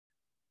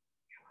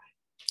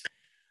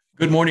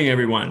Good morning,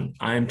 everyone.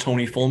 I'm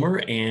Tony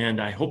Fulmer, and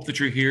I hope that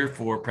you're here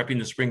for Prepping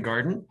the Spring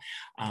Garden.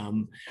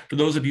 For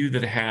those of you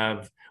that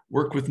have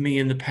worked with me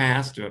in the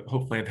past,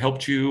 hopefully I've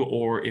helped you,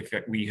 or if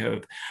we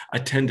have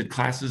attended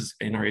classes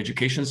in our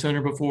education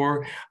center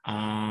before,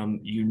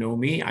 you know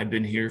me. I've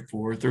been here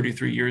for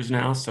 33 years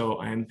now, so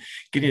I'm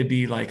getting to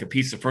be like a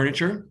piece of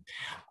furniture.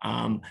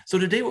 So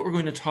today what we're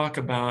going to talk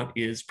about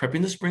is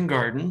prepping the spring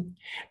garden,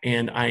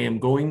 and I am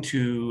going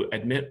to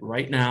admit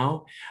right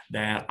now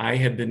that I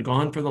have been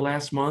gone for the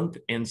last month,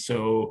 and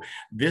so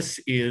this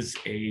is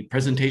a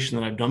presentation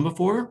that I've done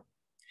before,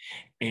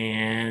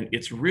 and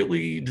it's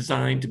really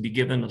designed to be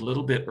given a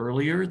little bit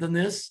earlier than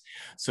this.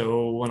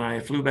 So when I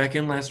flew back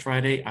in last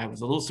Friday, I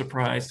was a little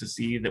surprised to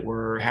see that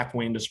we're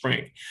halfway into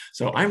spring.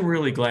 So I'm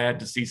really glad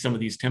to see some of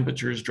these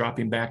temperatures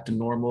dropping back to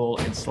normal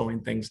and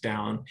slowing things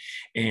down.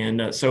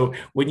 And so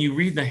when you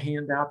read the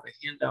handout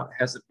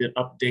hasn't been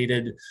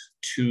updated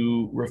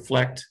to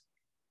reflect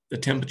the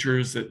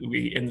temperatures that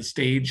we in the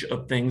stage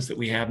of things that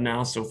we have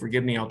now. So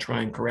forgive me, I'll try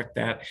and correct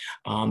that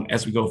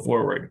as we go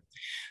forward.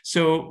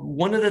 So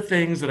one of the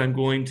things that I'm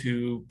going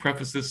to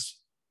preface this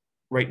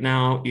right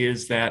now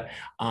is that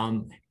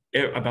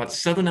about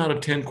 7 out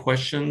of 10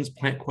 questions,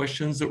 plant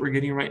questions that we're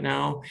getting right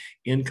now,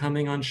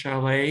 incoming on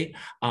Chalet,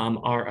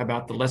 are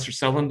about the lesser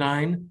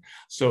celandine.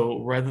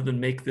 So rather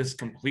than make this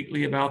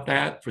completely about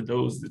that, for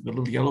those, the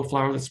little yellow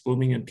flower that's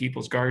blooming in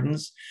people's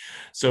gardens.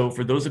 So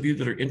for those of you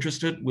that are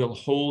interested, we'll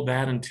hold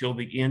that until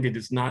the end. It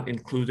is not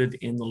included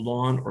in the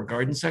lawn or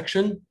garden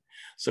section.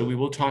 So we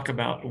will talk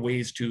about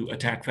ways to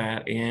attack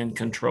that and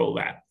control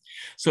that.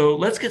 So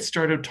let's get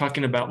started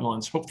talking about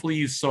lawns. Hopefully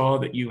you saw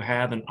that you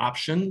have an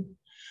option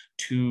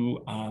to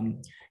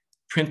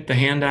print the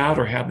handout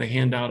or have the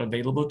handout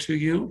available to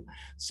you.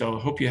 So I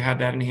hope you have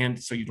that in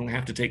hand so you don't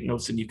have to take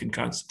notes and you can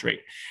concentrate.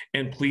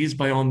 And please,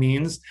 by all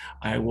means,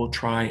 I will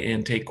try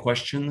and take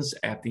questions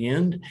at the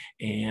end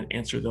and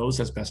answer those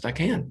as best I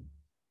can.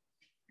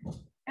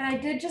 And I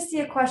did just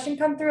see a question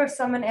come through of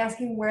someone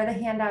asking where the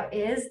handout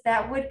is.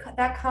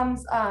 That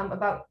comes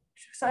about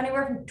so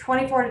anywhere from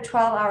 24 to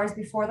 12 hours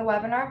before the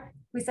webinar.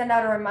 We send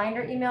out a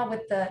reminder email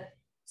with the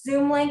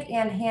Zoom link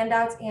and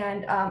handouts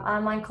and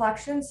online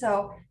collection.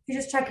 So if you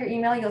just check your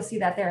email, you'll see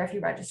that there if you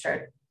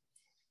registered.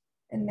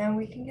 And now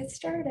we can get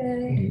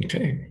started.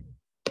 Okay.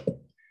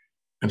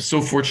 I'm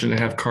so fortunate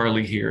to have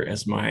Carly here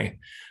as my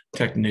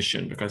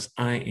technician because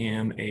I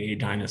am a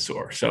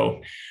dinosaur.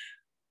 So,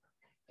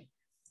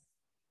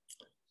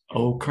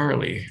 oh,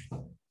 Carly.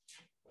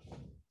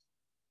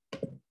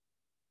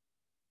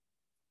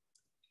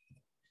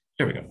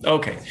 There we go.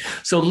 Okay,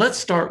 so let's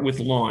start with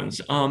lawns.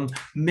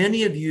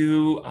 Many of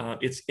you,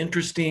 it's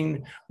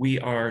interesting, we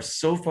are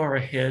so far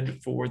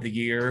ahead for the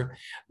year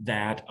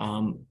that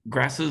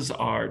lawns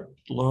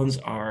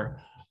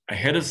are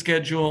ahead of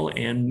schedule,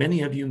 and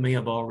many of you may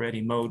have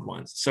already mowed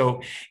ones.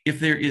 So if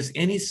there is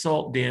any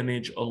salt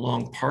damage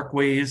along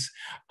parkways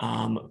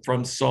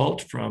from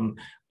salt, from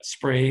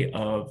spray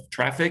of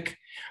traffic,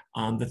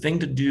 the thing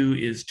to do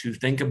is to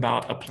think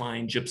about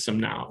applying gypsum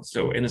now.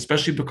 So, and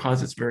especially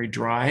because it's very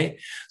dry.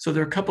 So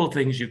there are a couple of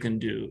things you can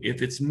do.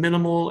 If it's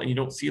minimal and you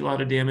don't see a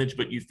lot of damage,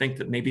 but you think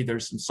that maybe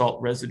there's some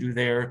salt residue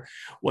there,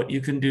 what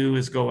you can do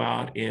is go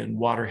out and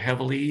water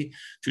heavily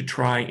to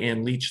try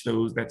and leach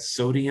that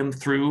sodium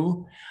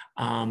through.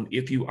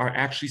 If you are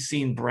actually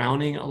seeing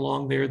browning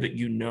along there that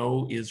you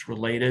know is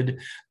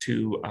related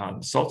to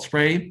salt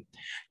spray,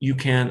 you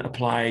can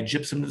apply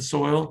gypsum to the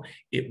soil.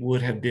 It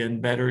would have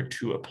been better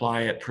to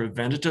apply it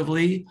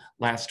preventatively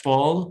last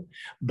fall,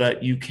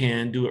 but you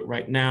can do it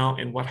right now.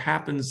 And what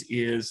happens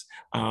is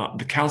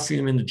the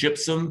calcium in the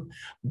gypsum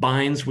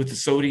binds with the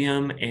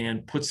sodium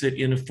and puts it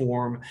in a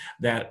form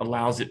that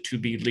allows it to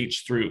be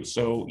leached through.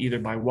 So either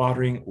by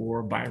watering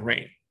or by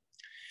rain.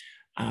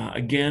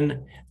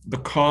 Again,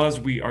 because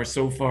we are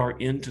so far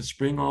into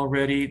spring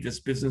already,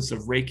 this business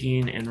of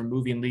raking and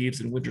removing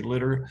leaves and winter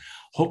litter,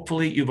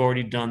 hopefully you've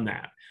already done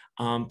that.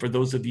 For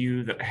those of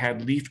you that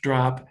had leaf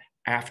drop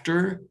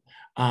after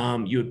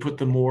you would put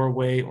the mower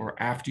away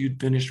or after you'd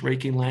finished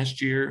raking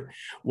last year,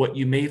 what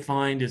you may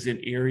find is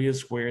in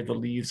areas where the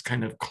leaves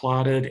kind of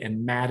clotted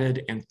and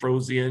matted and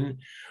froze in,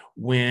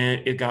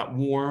 when it got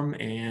warm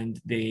and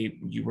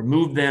you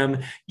remove them,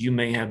 you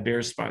may have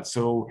bare spots.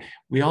 So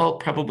we all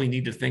probably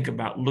need to think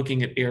about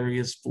looking at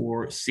areas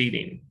for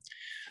seeding.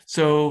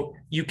 So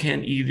you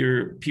can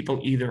people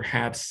either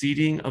have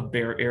seeding of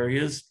bare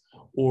areas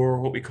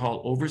or what we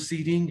call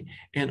overseeding.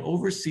 And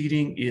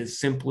overseeding is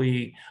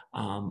simply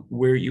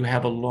where you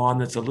have a lawn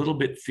that's a little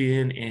bit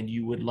thin and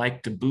you would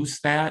like to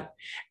boost that,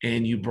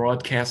 and you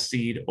broadcast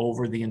seed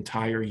over the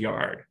entire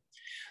yard.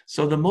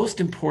 So the most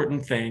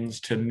important things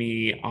to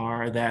me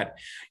are that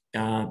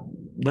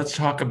let's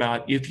talk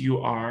about if you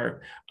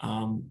are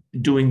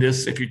doing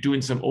this, if you're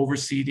doing some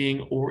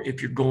overseeding, or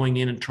if you're going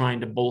in and trying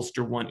to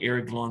bolster one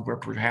arid lawn where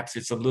perhaps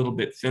it's a little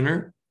bit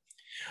thinner.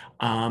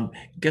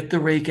 Get the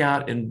rake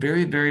out and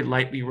very, very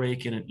lightly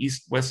rake in an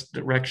east-west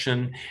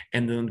direction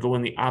and then go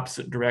in the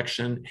opposite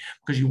direction,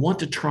 because you want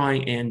to try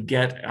and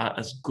get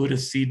as good a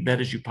seed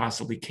bed as you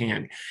possibly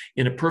can.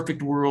 In a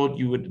perfect world,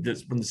 you would,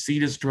 when the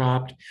seed is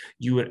dropped,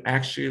 you would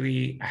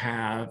actually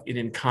have it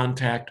in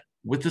contact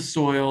with the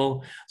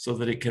soil so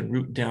that it can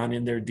root down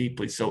in there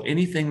deeply. So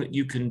anything that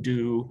you can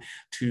do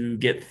to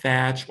get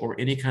thatch or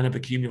any kind of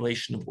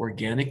accumulation of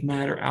organic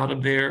matter out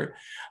of there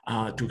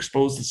to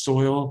expose the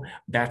soil,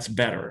 that's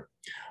better.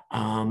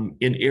 In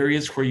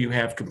areas where you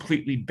have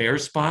completely bare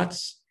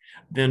spots,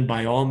 then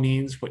by all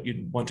means, what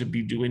you'd want to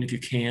be doing, if you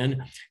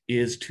can,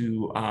 is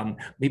to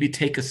maybe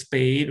take a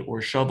spade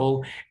or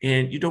shovel,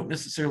 and you don't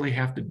necessarily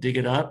have to dig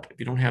it up if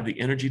you don't have the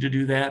energy to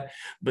do that,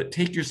 but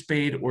take your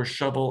spade or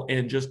shovel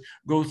and just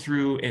go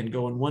through and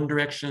go in one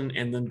direction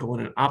and then go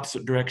in an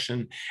opposite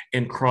direction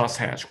and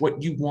crosshatch.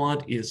 What you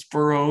want is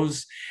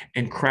furrows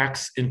and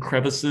cracks and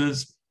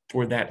crevices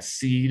for that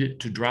seed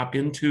to drop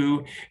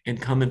into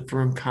and come in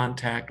firm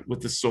contact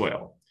with the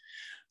soil.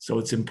 So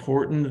it's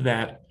important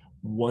that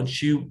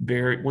once you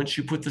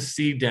put the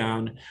seed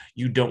down,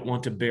 you don't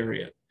want to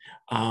bury it.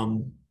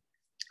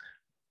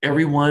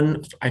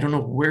 Everyone, I don't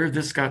know where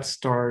this got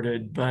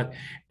started, but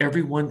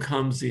everyone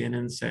comes in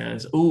and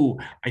says, oh,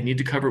 I need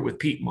to cover it with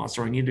peat moss,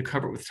 or I need to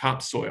cover it with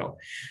topsoil.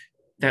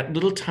 That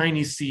little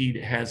tiny seed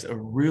has a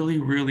really,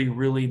 really,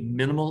 really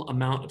minimal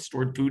amount of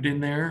stored food in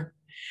there.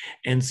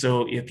 And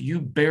so if you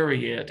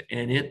bury it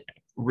and it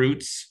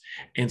roots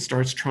and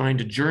starts trying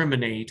to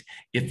germinate,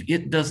 if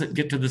it doesn't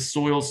get to the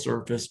soil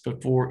surface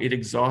before it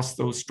exhausts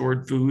those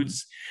stored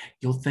foods,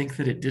 you'll think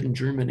that it didn't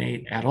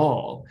germinate at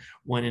all,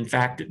 when in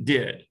fact it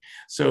did.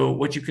 So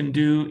what you can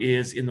do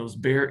is, in those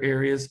bare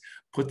areas,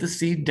 put the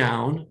seed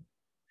down.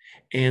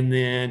 And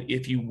then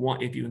if you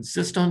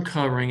insist on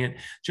covering it,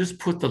 just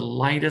put the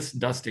lightest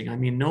dusting. I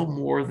mean, no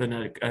more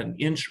than an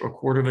inch or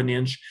quarter of an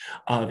inch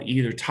of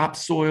either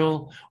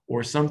topsoil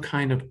or some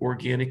kind of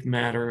organic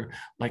matter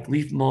like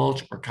leaf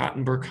mulch or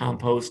cotton burr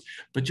compost,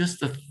 but just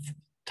the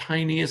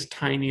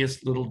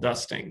tiniest little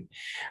dusting.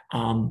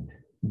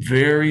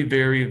 Very,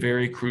 very,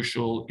 very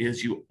crucial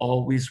is you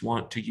always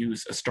want to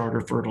use a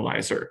starter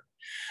fertilizer.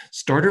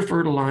 Starter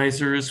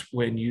fertilizers,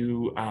 when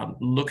you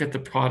look at the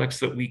products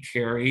that we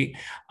carry,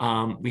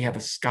 we have a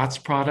Scott's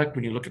product.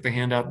 When you look at the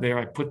handout there,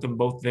 I put them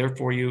both there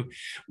for you.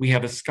 We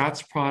have a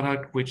Scott's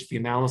product, which the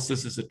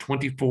analysis is a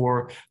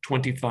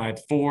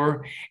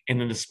 24-25-4,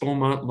 and an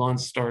Espoma lawn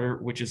starter,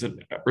 which is an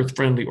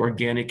earth-friendly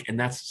organic, and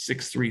that's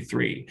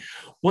 633.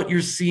 What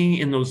you're seeing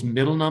in those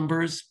middle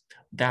numbers,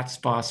 that's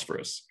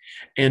phosphorus.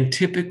 And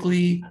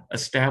typically,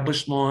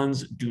 established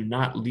lawns do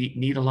not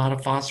need a lot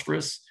of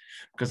phosphorus,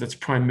 because it's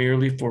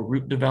primarily for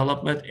root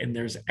development, and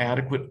there's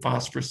adequate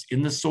phosphorus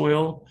in the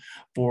soil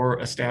for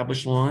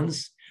established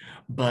lawns.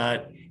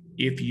 But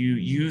if you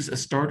use a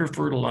starter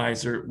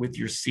fertilizer with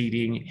your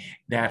seeding,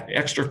 that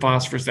extra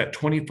phosphorus, that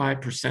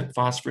 25%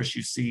 phosphorus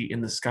you see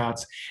in the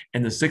Scott's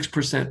and the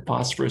 6%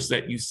 phosphorus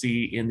that you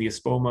see in the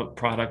Espoma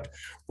product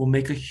will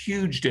make a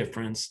huge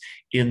difference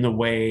in the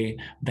way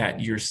that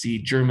your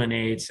seed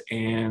germinates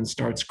and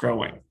starts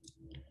growing.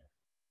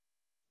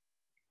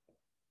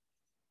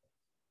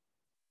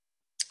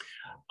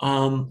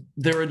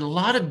 There are a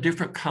lot of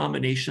different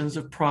combinations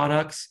of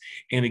products.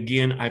 And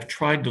again, I've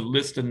tried to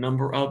list a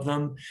number of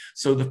them.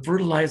 So the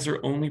fertilizer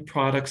only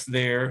products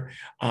there,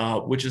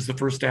 which is the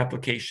first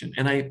application.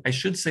 And I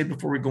should say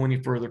before we go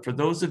any further, for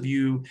those of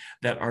you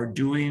that are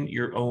doing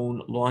your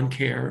own lawn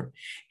care,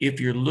 if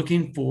you're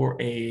looking for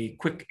a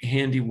quick,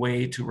 handy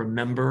way to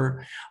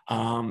remember,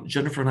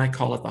 Jennifer and I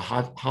call it the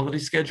holiday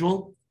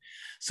schedule.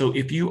 So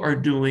if you are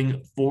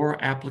doing 4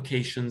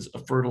 applications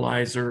of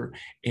fertilizer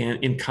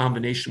and in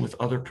combination with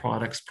other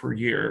products per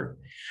year,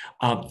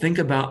 think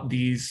about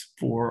these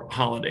 4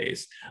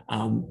 holidays.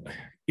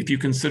 If you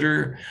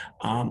consider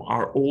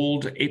our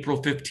old April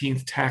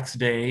 15th tax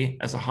day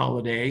as a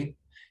holiday,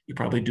 you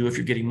probably do if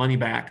you're getting money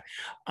back,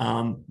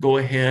 go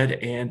ahead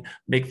and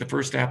make the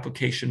first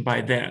application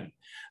by then.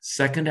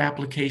 Second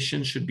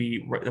application should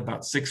be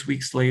about 6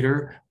 weeks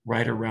later,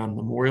 right around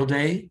Memorial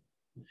Day.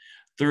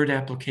 Third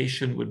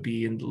application would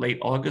be in late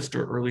August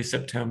or early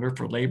September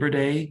for Labor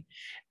Day.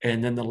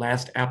 And then the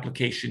last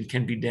application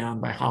can be down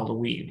by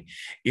Halloween.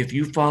 If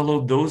you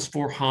follow those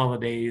 4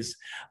 holidays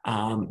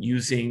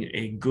using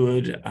a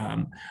good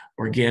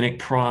organic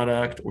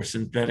product or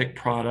synthetic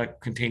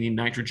product containing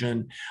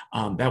nitrogen,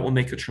 that will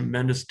make a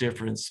tremendous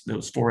difference,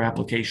 those 4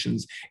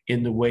 applications,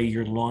 in the way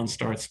your lawn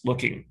starts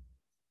looking.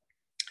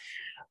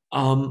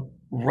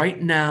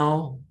 Right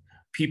now,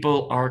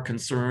 people are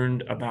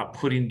concerned about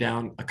putting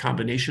down a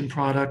combination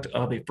product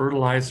of a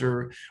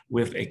fertilizer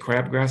with a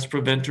crabgrass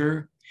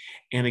preventer.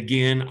 And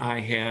again, I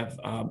have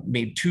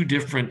made 2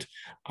 different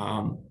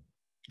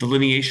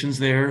delineations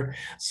there.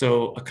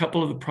 So a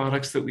couple of the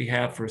products that we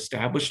have for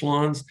established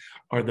lawns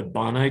are the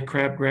Bonide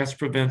crabgrass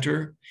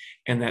preventer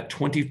and that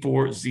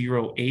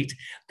 2408.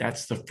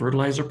 That's the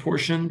fertilizer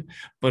portion,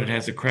 but it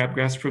has a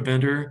crabgrass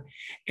preventer.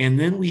 And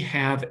then we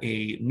have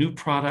a new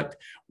product,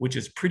 which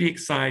is pretty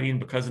exciting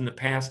because in the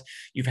past,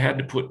 you've had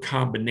to put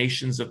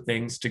combinations of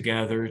things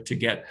together to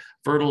get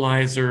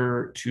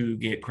fertilizer, to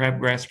get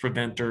crabgrass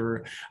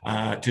preventer,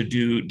 to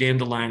do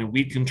dandelion and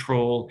weed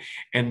control.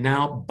 And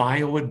now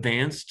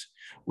BioAdvanced,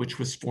 which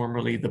was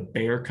formerly the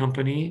Bayer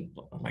company,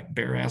 like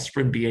Bayer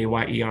Aspirin,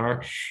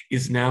 B-A-Y-E-R,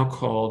 is now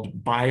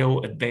called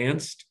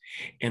BioAdvanced.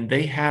 And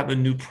they have a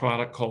new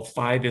product called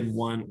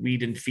 5-in-1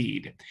 Weed and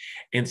Feed.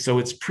 And so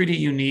it's pretty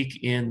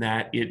unique in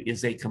that it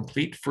is a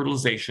complete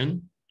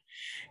fertilization.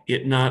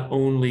 It not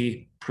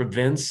only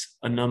prevents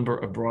a number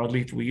of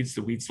broadleaf weeds,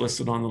 the weeds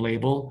listed on the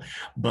label,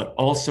 but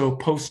also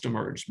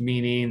post-emerge,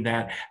 meaning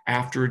that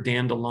after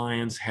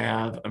dandelions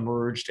have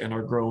emerged and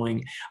are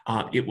growing,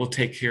 it will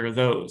take care of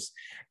those.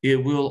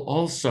 It will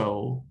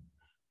also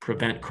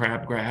prevent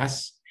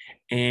crabgrass.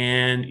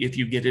 And if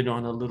you get it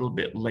on a little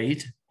bit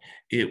late,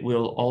 it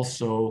will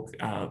also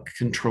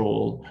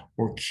control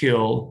or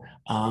kill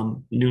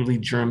newly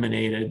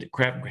germinated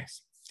crabgrass.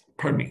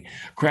 Pardon me,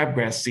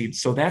 crabgrass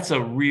seeds. So that's a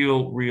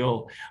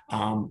real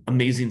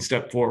amazing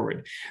step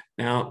forward.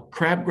 Now,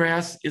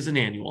 crabgrass is an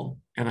annual,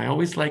 and I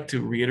always like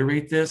to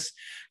reiterate this.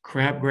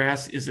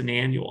 Crabgrass is an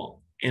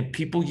annual, and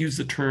people use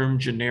the term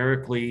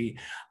generically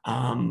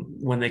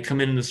when they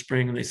come in the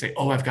spring and they say,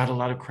 oh, I've got a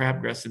lot of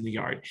crabgrass in the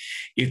yard.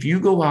 If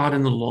you go out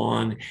in the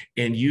lawn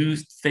and you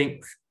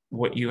think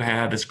what you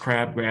have is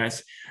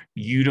crabgrass,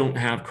 you don't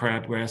have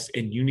crabgrass,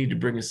 and you need to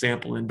bring a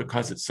sample in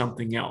because it's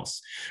something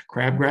else.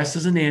 Crabgrass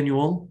is an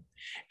annual,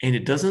 and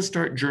it doesn't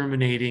start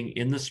germinating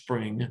in the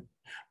spring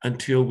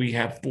until we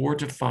have 4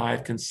 to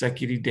 5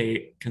 consecutive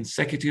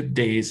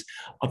days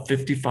of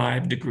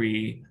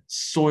 55-degree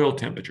soil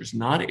temperatures,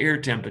 not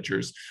air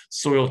temperatures,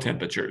 soil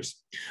temperatures.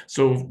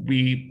 So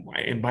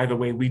and by the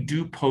way, we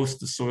do post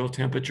the soil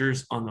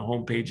temperatures on the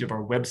homepage of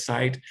our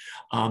website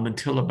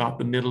until about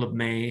the middle of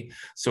May,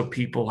 so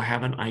people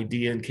have an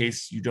idea in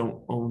case you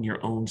don't own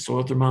your own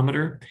soil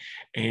thermometer.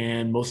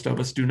 And most of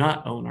us do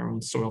not own our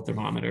own soil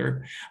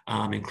thermometer,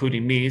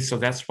 including me. So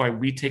that's why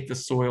we take the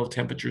soil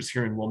temperatures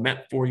here in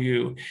Wilmette for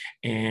you,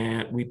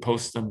 and we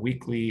post them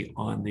weekly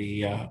on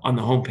the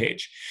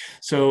homepage.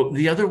 So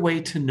the other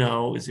way to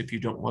know is, if you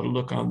don't want to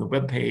look on the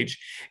webpage,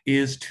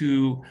 is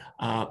to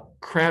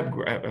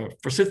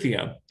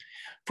forsythia.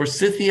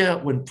 Forsythia,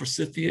 when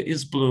forsythia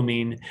is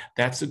blooming,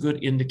 that's a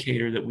good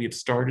indicator that we have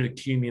started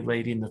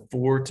accumulating the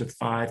 4 to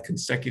 5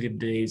 consecutive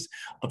days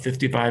of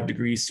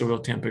 55-degree soil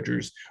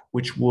temperatures,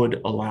 which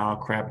would allow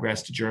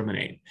crabgrass to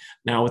germinate.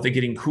 Now, with it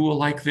getting cool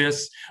like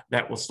this,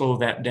 that will slow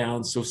that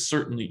down. So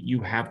certainly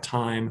you have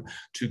time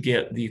to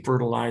get the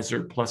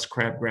fertilizer plus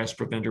crabgrass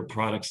preventer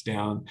products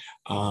down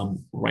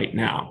right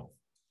now.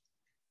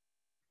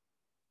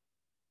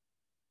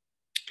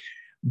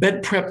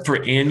 Bed prep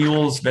for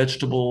annuals,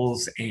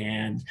 vegetables,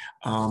 and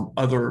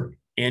other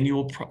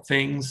annual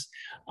things.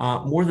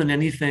 More than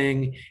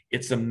anything,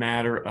 it's a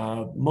matter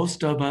of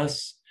most of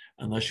us,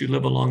 unless you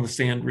live along the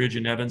Sand Ridge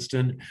in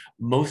Evanston,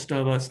 most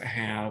of us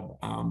have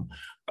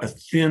a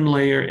thin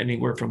layer,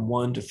 anywhere from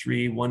 1 to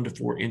 3, 1 to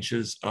 4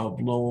 inches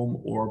of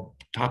loam or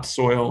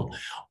topsoil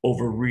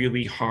over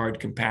really hard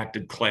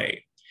compacted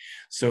clay.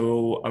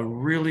 So a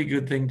really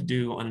good thing to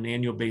do on an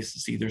annual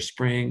basis, either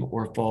spring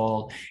or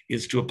fall,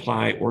 is to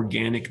apply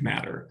organic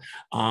matter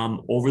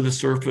over the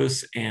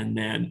surface, and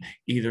then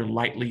either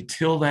lightly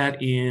till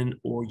that in,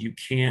 or you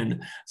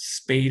can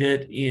spade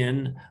it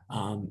in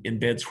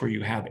beds where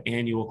you have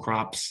annual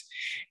crops.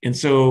 And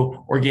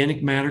so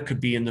organic matter could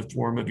be in the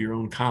form of your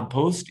own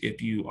compost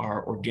if you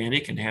are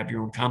organic and have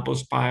your own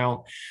compost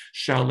pile,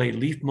 chalet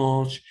leaf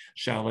mulch,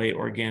 chalet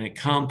organic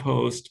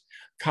compost,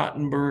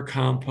 cotton burr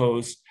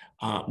compost,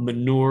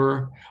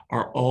 manure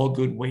are all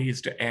good ways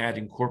to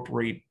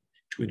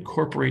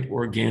incorporate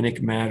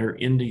organic matter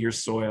into your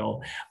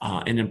soil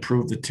and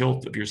improve the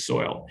tilth of your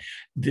soil.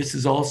 This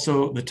is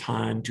also the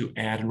time to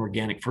add an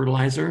organic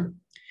fertilizer.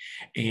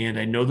 And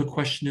I know the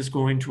question is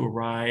going to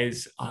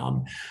arise,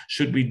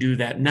 should we do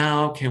that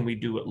now? Can we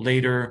do it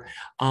later?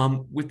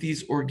 With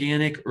these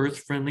organic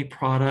earth-friendly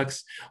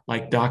products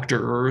like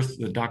Dr. Earth,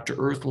 the Dr.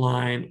 Earth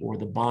line or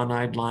the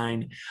Bonide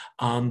line,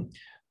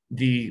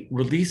 the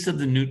release of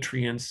the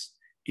nutrients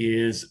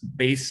is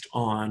based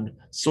on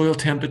soil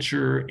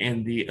temperature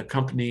and the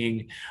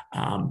accompanying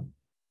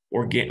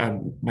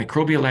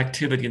microbial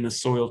activity in the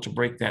soil to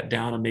break that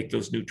down and make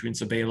those nutrients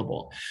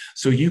available.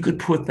 So you could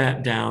put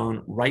that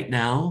down right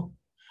now,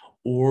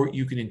 or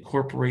you can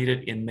incorporate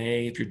it in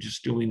May if you're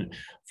just doing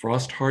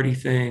frost hardy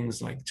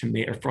things like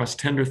tomato, or frost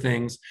tender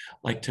things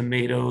like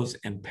tomatoes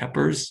and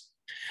peppers.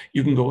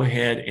 You can go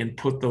ahead and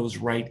put those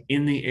right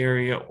in the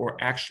area, or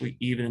actually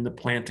even in the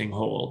planting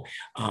hole,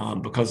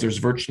 because there's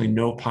virtually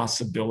no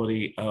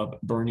possibility of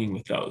burning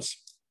with those.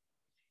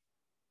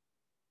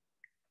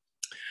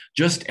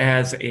 Just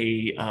as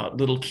a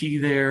little key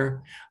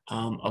there,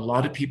 a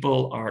lot of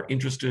people are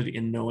interested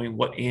in knowing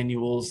what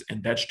annuals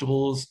and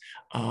vegetables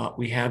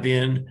we have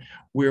in.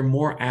 We're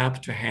more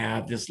apt to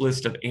have this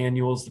list of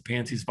annuals, the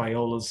pansies,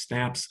 violas,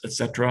 snaps,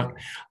 etc.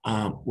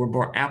 We're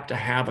more apt to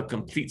have a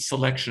complete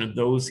selection of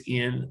those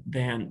in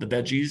than the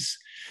veggies,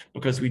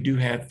 because we do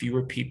have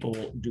fewer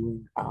people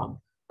doing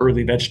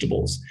early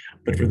vegetables.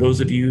 But for those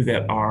of you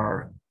that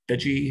are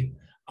veggie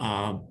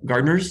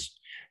gardeners,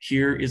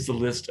 here is the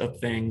list of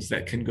things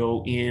that can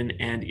go in,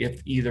 and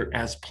if either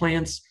as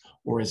plants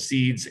or as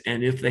seeds,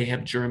 and if they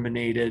have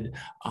germinated,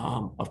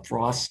 a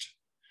frost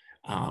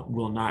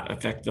will not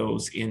affect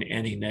those in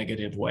any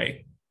negative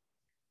way.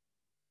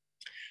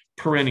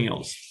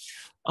 Perennials.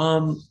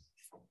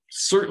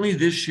 Certainly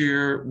this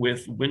year,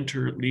 with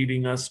winter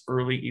leaving us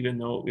early, even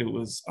though it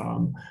was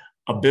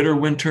a bitter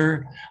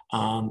winter,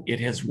 it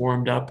has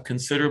warmed up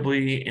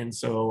considerably. And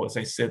so, as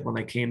I said, when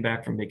I came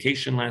back from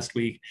vacation last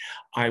week,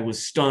 I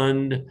was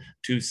stunned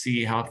to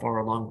see how far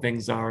along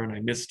things are, and I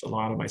missed a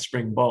lot of my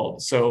spring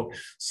bulbs. So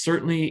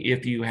certainly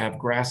if you have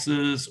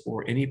grasses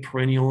or any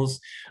perennials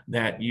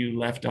that you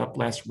left up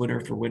last winter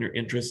for winter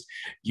interest,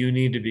 you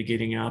need to be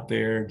getting out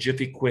there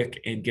jiffy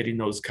quick and getting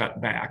those cut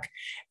back.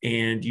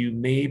 And you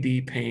may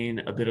be paying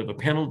a bit of a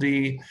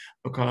penalty,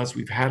 because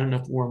we've had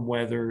enough warm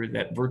weather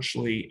that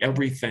virtually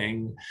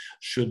everything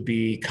should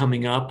be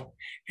coming up,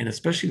 and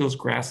especially those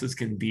grasses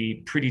can be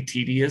pretty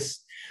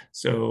tedious.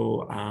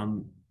 So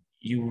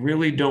you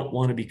really don't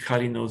want to be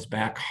cutting those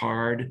back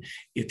hard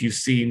if you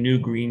see new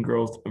green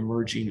growth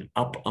emerging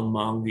up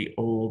among the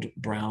old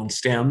brown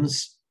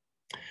stems.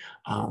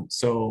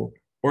 So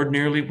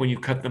ordinarily, when you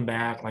cut them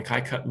back, like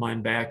I cut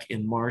mine back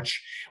in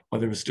March, while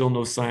there was still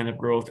no sign of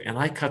growth, and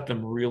I cut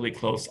them really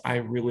close. I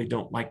really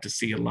don't like to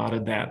see a lot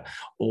of that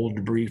old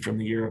debris from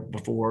the year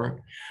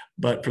before.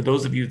 But for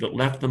those of you that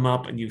left them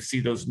up and you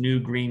see those new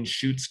green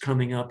shoots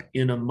coming up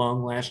in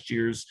among last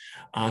year's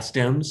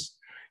stems,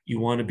 you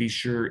want to be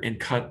sure and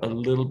cut a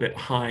little bit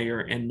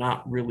higher and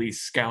not really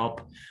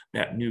scalp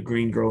that new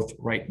green growth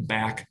right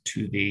back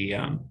to the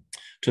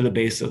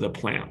base of the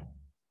plant.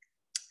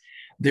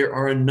 There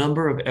are a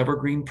number of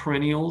evergreen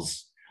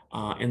perennials,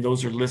 and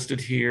those are listed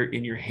here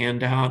in your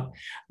handout,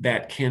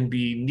 that can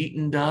be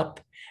neatened up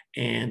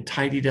and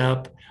tidied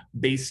up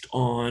based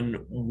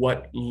on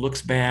what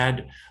looks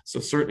bad.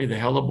 So certainly the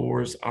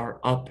hellebores are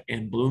up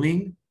and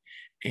blooming.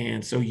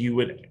 And so you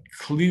would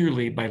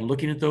clearly, by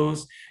looking at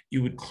those,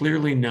 you would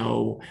clearly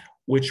know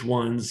which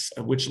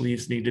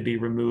leaves need to be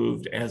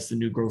removed as the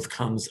new growth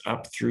comes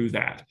up through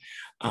that.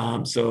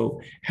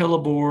 So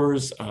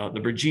hellebores,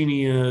 the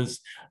Virginias,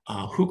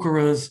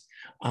 heucheras,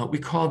 we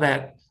call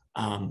that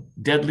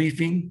dead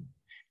leafing.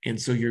 And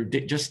so you're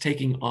just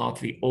taking off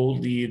the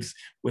old leaves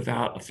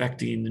without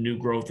affecting the new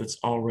growth that's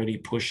already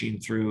pushing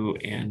through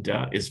and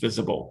is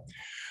visible.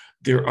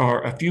 There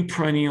are a few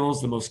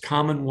perennials. The most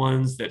common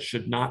ones that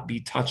should not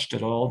be touched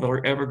at all that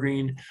are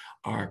evergreen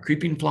are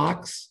creeping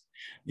phlox,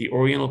 the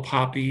oriental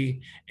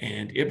poppy,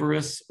 and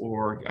Iberus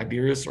or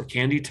Iberus or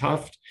candy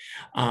tuft.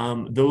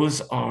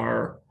 Those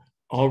are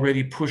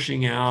already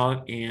pushing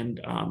out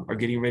and are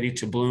getting ready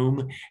to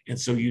bloom. And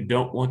so you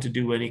don't want to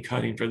do any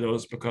cutting for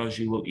those, because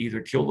you will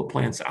either kill the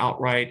plants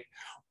outright,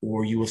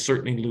 or you will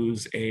certainly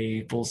lose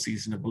a full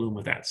season of bloom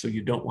with that. So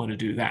you don't want to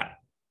do that.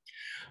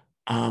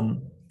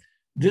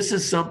 This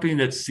is something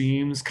that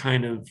seems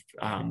kind of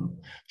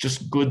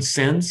just good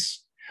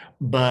sense.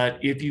 But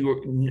if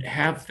you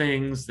have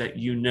things that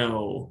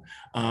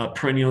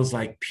perennials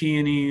like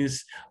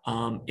peonies,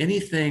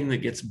 anything that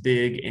gets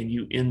big and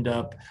you end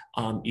up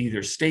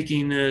either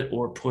staking it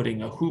or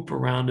putting a hoop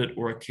around it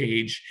or a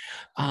cage,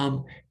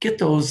 get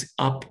those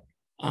up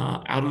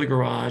out of the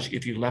garage.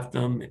 If you left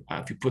them,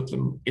 if you put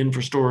them in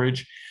for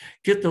storage,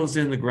 get those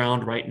in the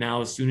ground right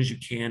now as soon as you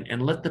can,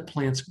 and let the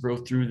plants grow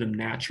through them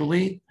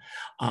naturally.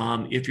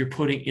 If you're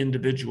putting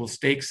individual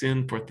stakes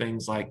in for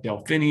things like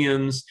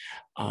delphiniums,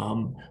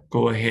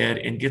 go ahead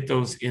and get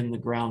those in the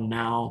ground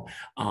now,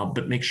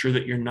 but make sure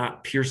that you're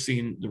not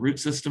piercing the root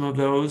system of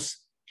those.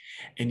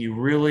 And you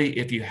really,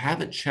 if you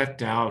haven't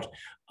checked out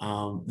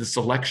the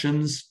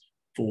selections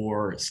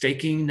for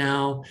staking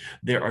now,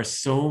 there are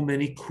so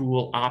many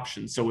cool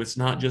options. So it's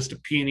not just a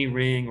peony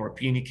ring or a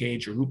peony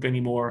cage or hoop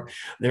anymore.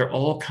 There are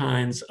all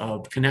kinds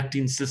of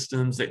connecting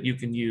systems that you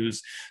can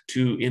use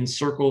to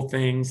encircle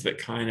things that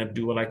kind of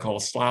do what I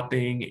call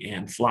slopping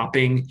and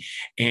flopping,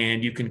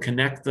 and you can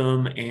connect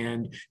them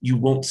and you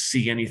won't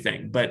see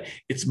anything. But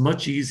it's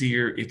much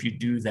easier if you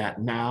do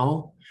that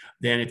now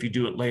than if you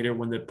do it later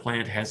when the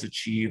plant has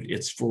achieved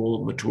its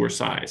full mature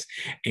size.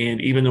 And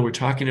even though we're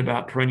talking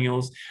about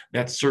perennials,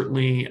 that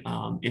certainly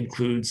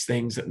includes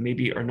things that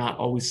maybe are not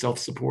always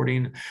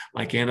self-supporting,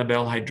 like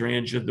Annabelle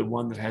hydrangea, the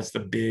one that has the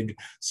big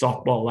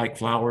softball-like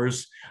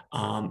flowers.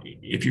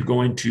 If you're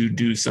going to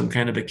do some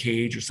kind of a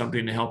cage or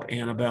something to help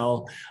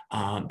Annabelle,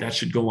 that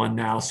should go on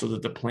now so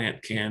that the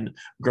plant can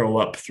grow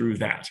up through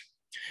that.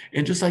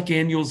 And just like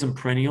annuals and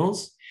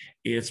perennials,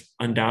 it's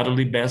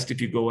undoubtedly best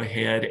if you go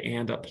ahead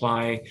and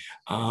apply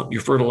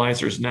your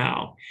fertilizers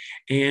now.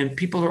 And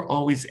people are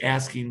always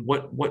asking,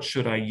 what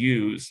should I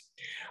use?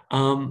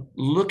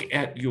 Look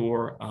at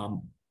your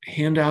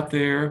handout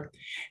there,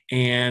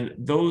 and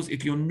those,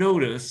 if you'll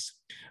notice,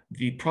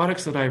 the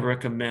products that I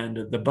recommend,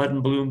 the Bud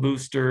and Bloom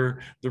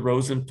Booster, the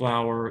Rose and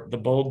Flower, the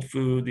Bulb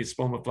Food, the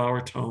Espoma Flower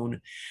Tone,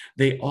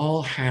 they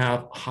all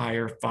have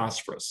higher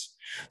phosphorus.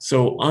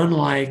 So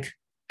unlike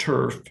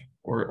turf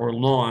or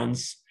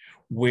lawns,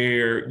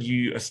 where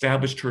you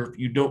establish turf,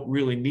 you don't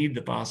really need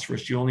the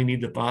phosphorus. You only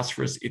need the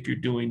phosphorus if you're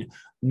doing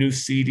new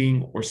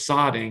seeding or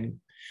sodding.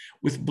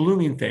 With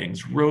blooming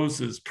things,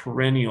 roses,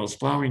 perennials,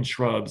 flowering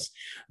shrubs,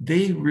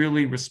 they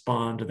really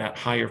respond to that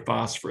higher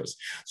phosphorus.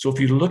 So if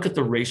you look at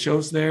the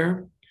ratios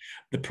there,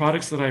 the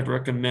products that I've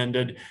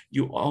recommended,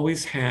 you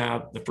always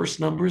have, the first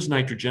number is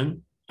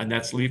nitrogen, and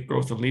that's leaf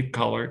growth and leaf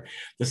color.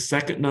 The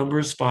second number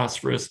is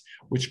phosphorus,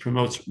 which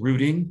promotes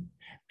rooting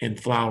and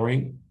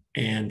flowering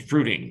and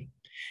fruiting.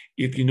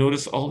 If you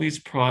notice all these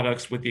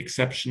products, with the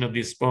exception of the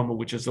Espoma,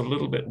 which is a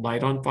little bit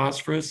light on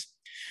phosphorus,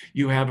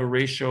 you have a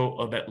ratio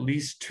of at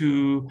least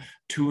 2,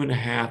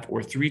 2.5,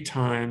 or 3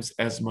 times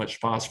as much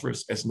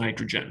phosphorus as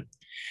nitrogen.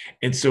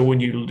 And so when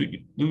you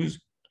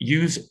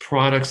use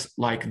products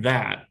like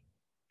that,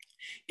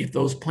 if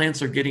those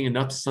plants are getting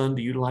enough sun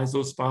to utilize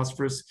those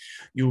phosphorus,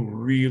 you'll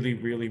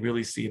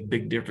really see a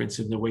big difference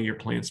in the way your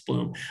plants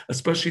bloom,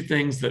 especially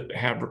things that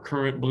have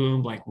recurrent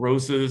bloom, like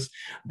roses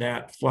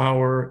that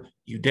flower,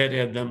 you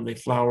deadhead them, they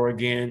flower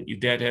again, you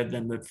deadhead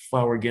them, they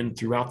flower again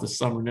throughout the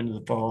summer and into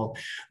the fall.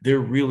 They're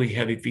really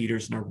heavy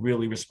feeders and are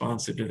really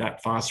responsive to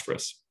that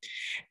phosphorus.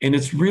 And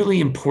it's really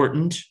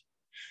important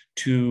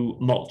to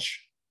mulch.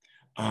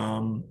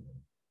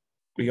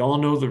 We all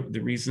know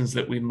the reasons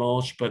that we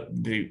mulch, but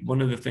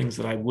one of the things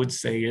that I would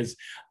say is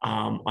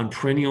on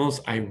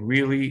perennials, I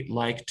really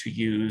like to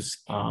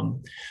use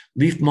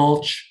leaf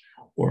mulch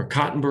or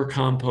cotton burr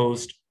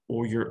compost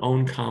or your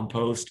own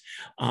compost,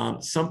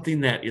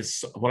 something that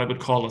is what I would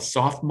call a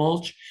soft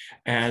mulch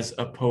as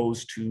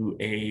opposed to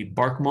a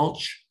bark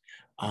mulch.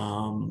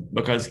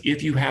 Because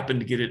if you happen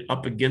to get it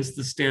up against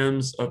the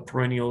stems of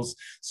perennials,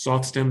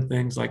 soft stem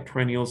things like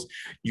perennials,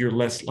 you're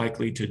less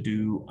likely to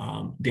do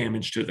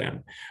damage to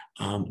them.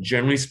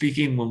 Generally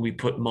speaking, when we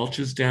put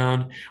mulches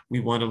down, we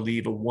want to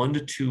leave a 1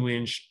 to 2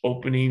 inch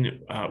opening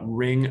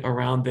ring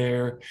around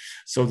there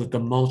so that the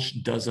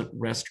mulch doesn't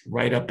rest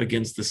right up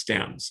against the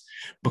stems.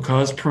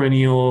 Because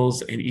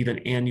perennials and even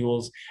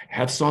annuals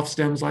have soft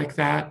stems like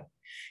that,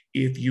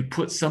 if you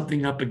put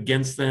something up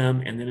against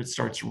them and then it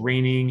starts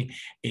raining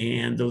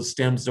and those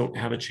stems don't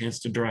have a chance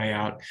to dry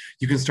out,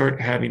 you can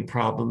start having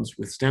problems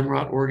with stem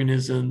rot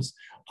organisms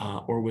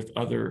or with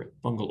other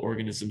fungal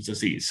organisms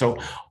disease. So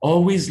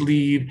always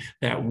leave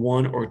that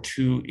 1 or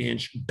 2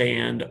 inch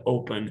band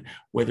open,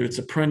 whether it's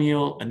a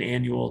perennial, an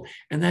annual,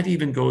 and that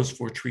even goes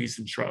for trees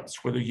and shrubs,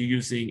 whether you're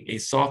using a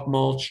soft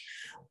mulch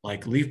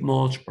like leaf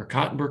mulch or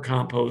cotton burr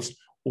compost,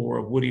 or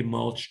a woody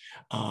mulch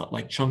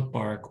like chunk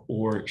bark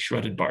or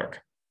shredded bark.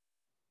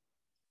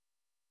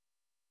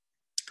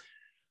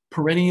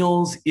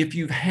 Perennials, if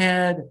you've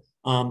had,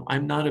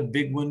 I'm not a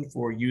big one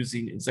for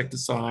using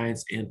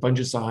insecticides and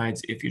fungicides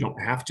if you don't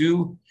have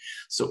to.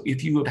 So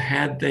if you have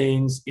had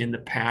things in the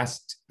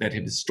past that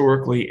have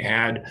historically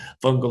had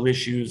fungal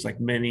issues,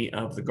 like many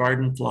of the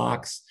garden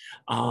phlox,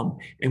 and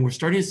we're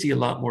starting to see a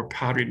lot more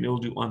powdery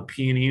mildew on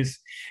peonies,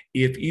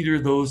 if either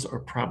of those are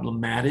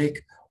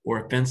problematic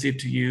or offensive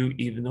to you,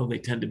 even though they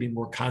tend to be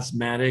more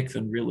cosmetic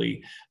than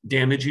really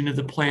damaging to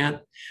the plant,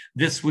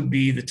 this would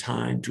be the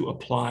time to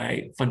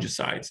apply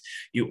fungicides.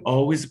 You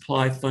always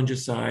apply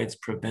fungicides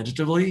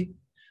preventatively,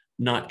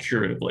 not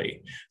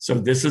curatively. So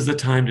this is the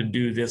time to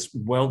do this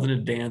well in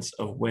advance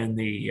of when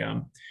the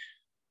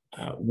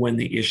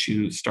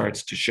issue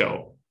starts to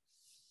show.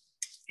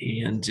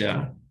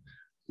 And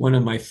one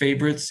of my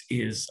favorites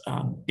is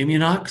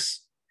Immunox,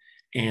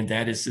 and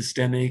that is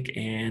systemic,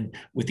 and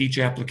with each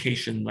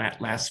application that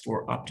lasts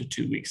for up to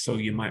 2 weeks. So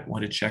you might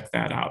want to check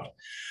that out.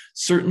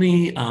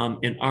 Certainly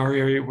in our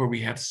area where we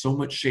have so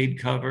much shade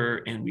cover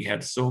and we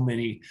have so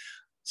many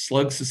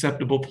slug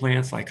susceptible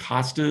plants like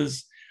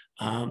hostas,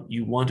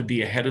 you want to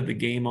be ahead of the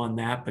game on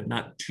that, but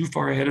not too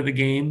far ahead of the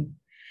game.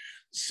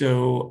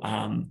 So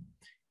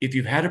if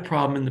you've had a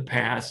problem in the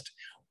past,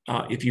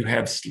 if you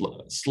have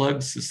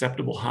slug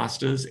susceptible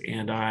hostas,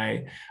 and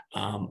I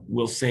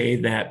will say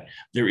that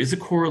there is a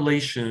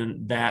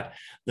correlation that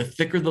the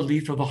thicker the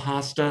leaf of a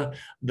hosta,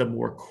 the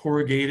more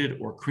corrugated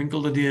or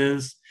crinkled it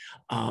is,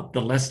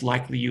 the less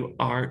likely you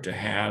are to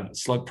have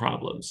slug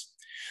problems.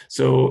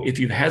 So if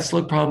you've had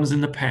slug problems in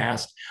the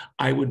past,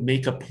 I would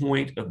make a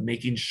point of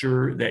making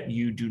sure that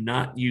you do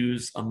not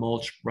use a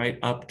mulch right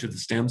up to the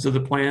stems of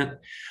the plant.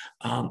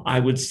 I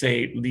would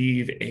say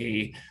leave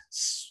a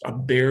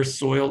bare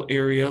soil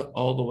area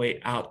all the way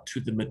out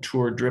to the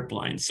mature drip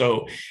line.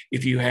 So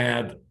if you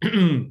have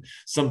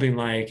something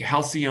like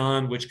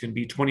Halcyon, which can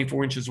be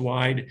 24 inches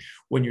wide,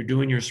 when you're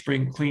doing your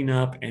spring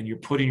cleanup and you're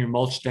putting your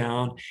mulch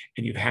down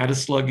and you've had a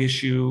slug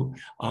issue,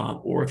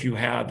 or if you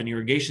have an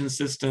irrigation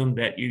system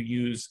that you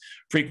use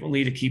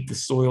frequently to keep the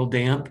soil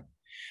damp,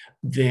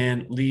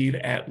 then leave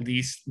at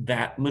least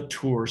that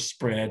mature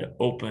spread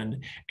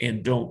open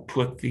and don't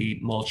put the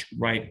mulch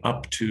right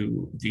up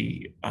to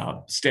the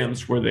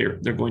stems where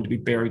they're going to be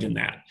buried in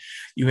that.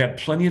 You have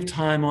plenty of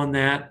time on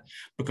that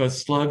because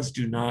slugs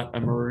do not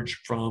emerge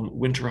from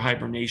winter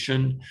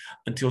hibernation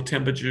until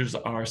temperatures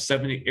are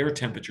 70, air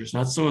temperatures,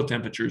 not soil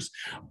temperatures,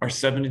 are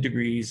 70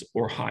 degrees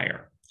or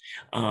higher.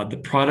 The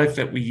product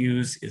that we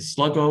use is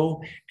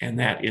Sluggo, and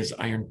that is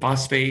iron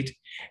phosphate.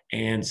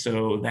 And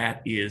so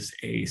that is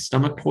a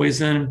stomach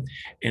poison.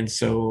 And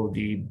so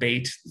the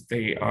bait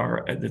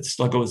that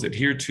Sluggo is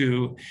adhered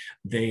to,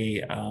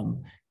 they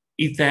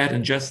eat that,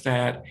 ingest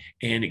that,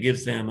 and it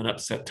gives them an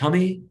upset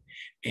tummy.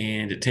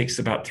 And it takes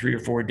about 3 or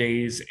 4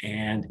 days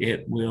and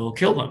it will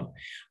kill them.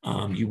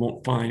 You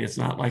won't find, it's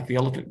not like the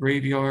elephant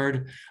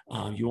graveyard.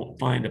 You won't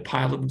find a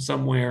pile of them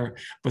somewhere,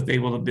 but they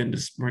will have been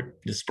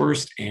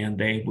dispersed and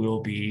they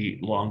will be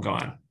long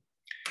gone.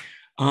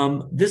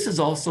 This is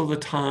also the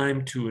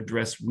time to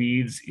address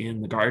weeds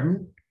in the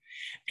garden.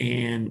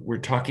 And we're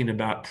talking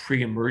about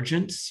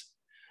pre-emergence.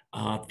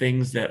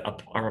 Things that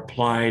are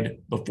applied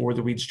before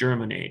the weeds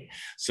germinate.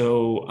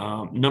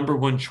 So number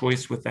one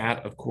choice with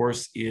that, of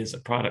course, is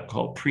a product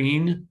called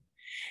Preen,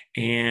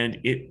 and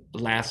it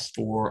lasts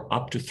for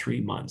up to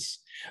 3 months.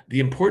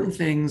 The important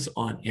things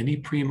on any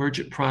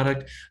pre-emergent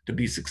product to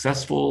be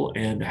successful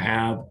and to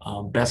have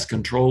best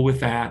control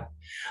with that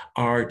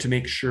are to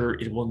make sure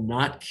it will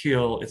not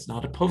kill, it's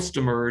not a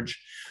post-emerge,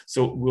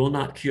 so it will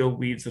not kill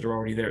weeds that are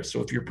already there.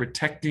 So if you're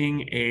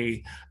protecting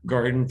a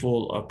garden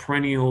full of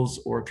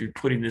perennials, or if you're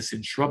putting this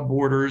in shrub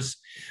borders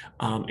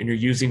and you're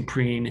using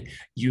Preen,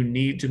 you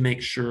need to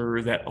make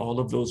sure that all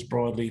of those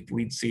broadleaf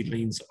weed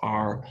seedlings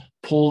are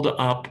pulled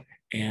up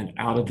and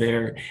out of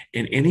there.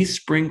 And any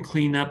spring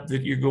cleanup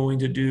that you're going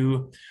to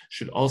do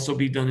should also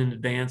be done in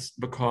advance,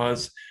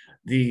 because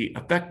the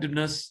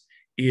effectiveness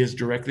is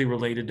directly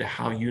related to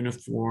how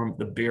uniform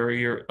the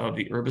barrier of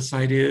the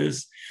herbicide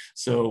is.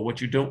 So what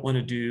you don't want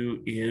to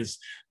do is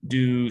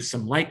do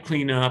some light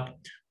cleanup,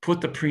 put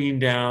the Preen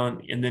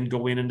down, and then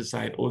go in and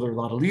decide, oh, there are a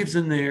lot of leaves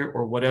in there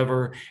or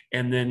whatever,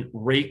 and then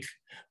rake,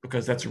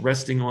 because that's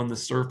resting on the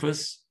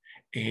surface,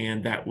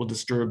 and that will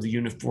disturb the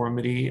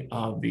uniformity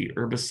of the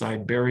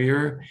herbicide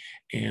barrier.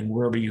 And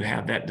wherever you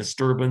have that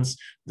disturbance,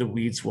 the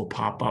weeds will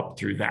pop up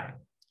through that.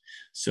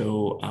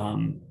 So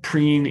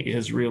Preen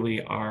is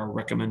really our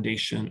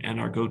recommendation and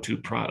our go-to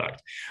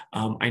product.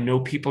 I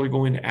know people are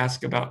going to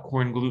ask about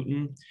corn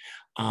gluten.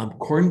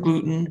 Corn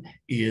gluten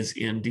is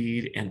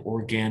indeed an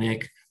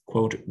organic,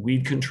 quote,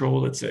 weed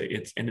control. It's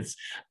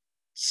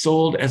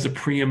sold as a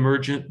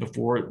pre-emergent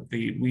before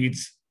the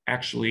weeds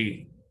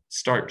actually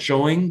start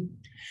showing,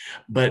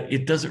 but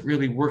it doesn't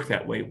really work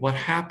that way. What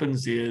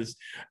happens is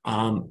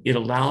it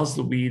allows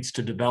the weeds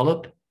to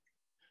develop,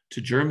 to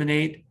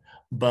germinate,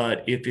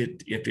 but if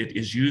it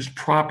is used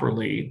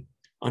properly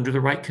under the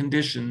right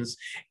conditions,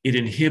 it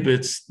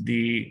inhibits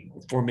the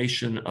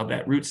formation of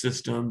that root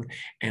system,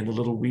 and the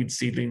little weed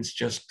seedlings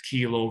just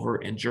keel over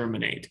and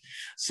germinate.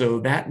 So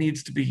that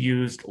needs to be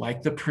used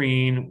like the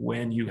Preen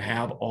when you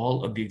have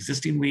all of the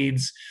existing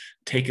weeds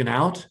taken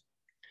out,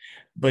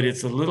 but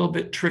it's a little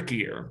bit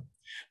trickier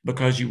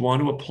because you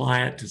want to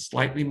apply it to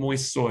slightly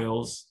moist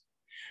soils.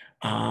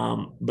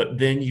 But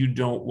then you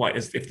don't want,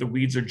 if the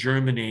weeds are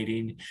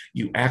germinating,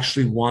 you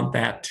actually want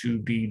that to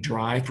be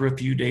dry for a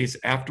few days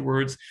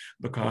afterwards,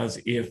 because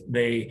if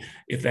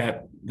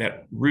that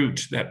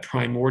root, that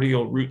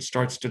primordial root,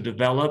 starts to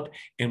develop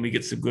and we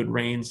get some good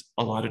rains,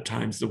 a lot of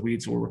times the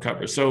weeds will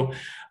recover. So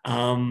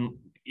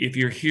if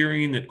you're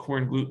hearing that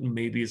corn gluten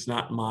maybe is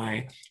not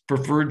my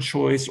preferred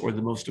choice or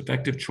the most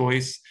effective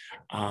choice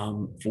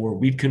for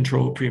weed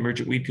control,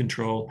 pre-emergent weed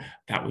control,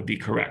 that would be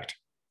correct.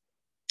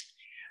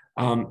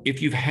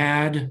 If you've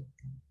had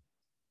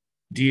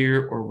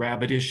deer or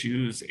rabbit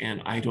issues,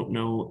 and I don't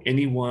know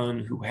anyone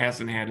who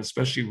hasn't had,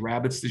 especially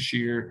rabbits this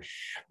year,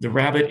 the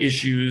rabbit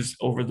issues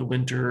over the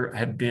winter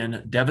have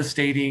been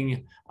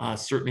devastating.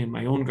 Certainly in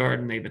my own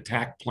garden, they've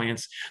attacked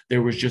plants.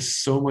 There was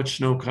just so much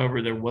snow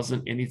cover, there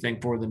wasn't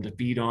anything for them to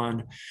feed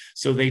on.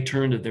 So they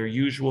turned to their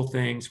usual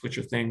things, which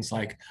are things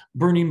like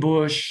burning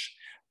bush,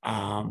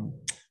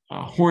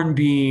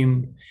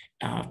 hornbeam,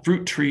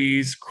 fruit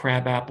trees,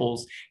 crab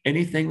apples,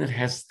 anything that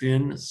has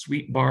thin,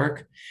 sweet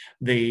bark,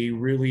 they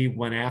really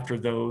went after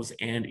those.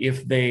 And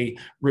if they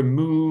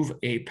remove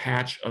a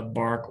patch of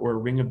bark or a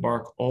ring of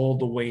bark all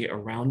the way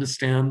around the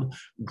stem,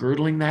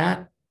 girdling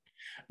that,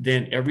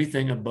 then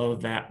everything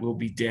above that will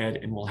be dead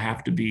and will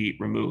have to be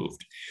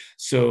removed.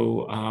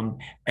 So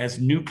as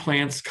new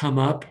plants come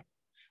up,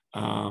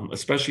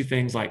 especially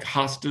things like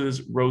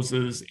hostas,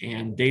 roses,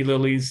 and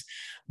daylilies.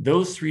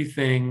 Those three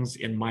things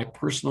in my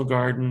personal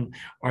garden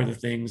are the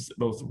things that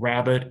both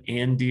rabbit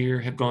and deer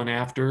have gone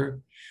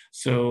after.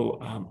 So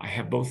I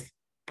have both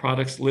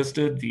products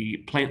listed, the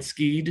Plant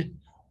Skeed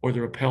or the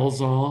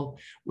Repelzol,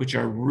 which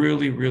are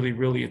really, really,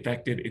 really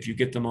effective if you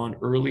get them on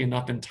early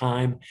enough in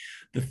time.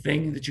 The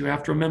thing that you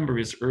have to remember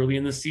is early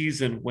in the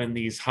season when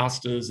these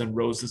hostas and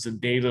roses and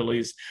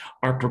daylilies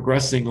are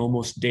progressing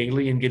almost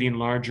daily and getting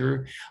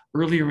larger,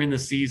 earlier in the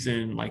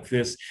season like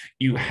this,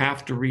 you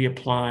have to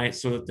reapply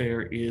so that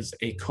there is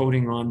a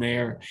coating on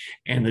there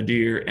and the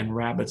deer and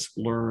rabbits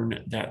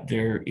learn that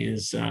there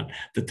is,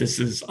 that this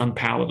is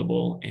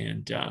unpalatable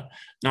and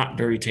not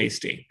very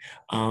tasty.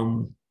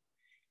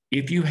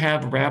 If you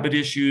have rabbit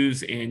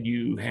issues and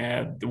you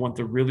want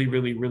the really,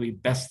 really, really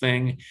best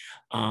thing,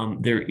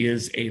 there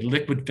is a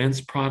liquid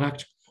fence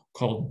product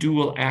called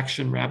Dual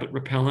Action Rabbit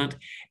Repellent.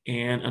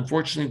 And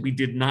unfortunately, we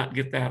did not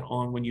get that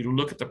on. When you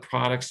look at the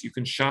products, you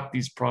can shop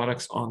these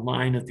products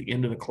online at the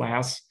end of the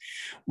class.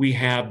 We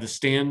have the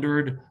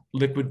standard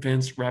liquid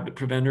fence rabbit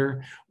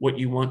preventer. What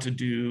you want to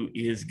do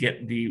is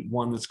get the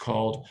one that's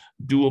called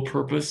Dual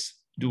Purpose,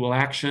 Dual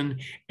Action,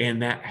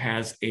 and that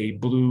has a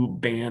blue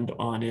band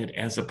on it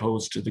as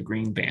opposed to the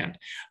green band.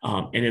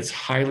 And it's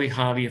highly,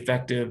 highly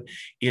effective.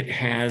 It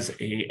has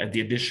the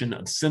addition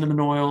of cinnamon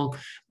oil,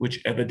 which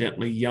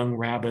evidently young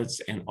rabbits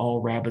and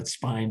all rabbits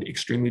find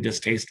extremely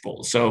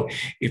distasteful. So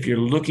if you're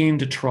looking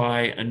to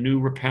try a new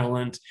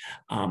repellent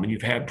and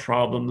you've had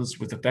problems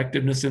with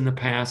effectiveness in the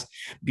past,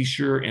 be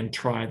sure and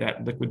try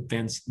that Liquid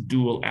Fence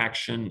Dual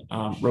Action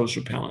rose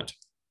repellent.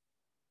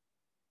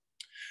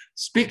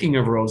 Speaking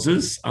of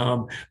roses,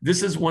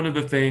 this is one of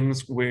the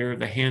things where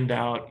the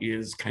handout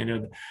is kind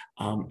of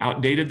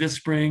outdated this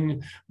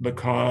spring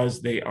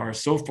because they are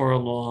so far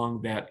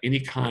along that any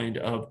kind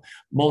of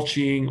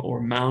mulching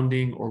or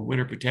mounding or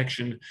winter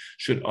protection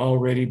should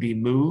already be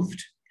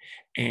moved.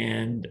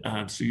 And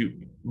so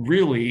you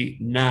really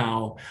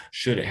now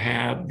should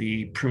have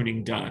the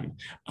pruning done.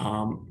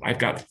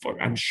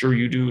 I'm sure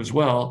you do as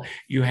well,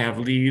 you have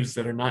leaves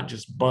that are not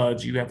just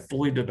buds, you have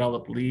fully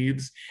developed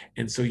leaves.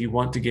 And so you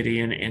want to get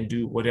in and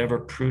do whatever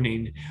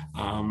pruning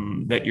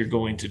that you're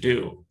going to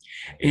do.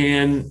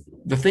 And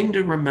the thing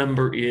to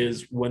remember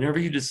is whenever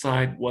you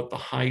decide what the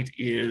height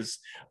is,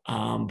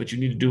 but you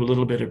need to do a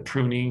little bit of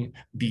pruning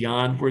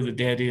beyond where the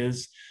dead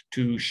is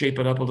to shape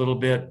it up a little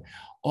bit,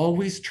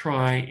 always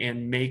try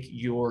and make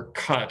your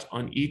cut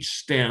on each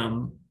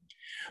stem.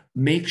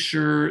 Make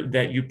sure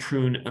that you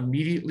prune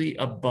immediately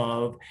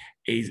above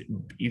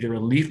either a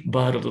leaf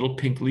bud, a little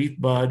pink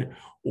leaf bud,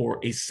 or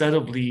a set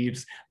of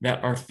leaves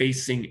that are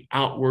facing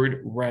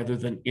outward rather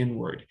than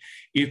inward.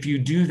 If you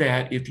do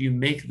that, if you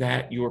make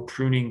that your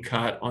pruning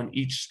cut on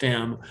each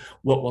stem,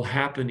 what will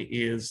happen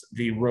is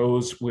the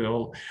rose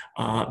will,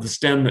 the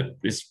stem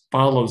that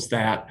follows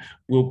that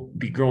will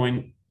be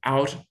growing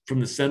out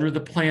from the center of the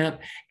plant.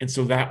 And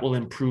so that will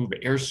improve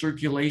air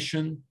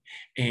circulation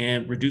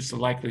and reduce the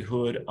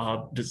likelihood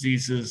of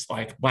diseases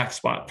like black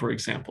spot, for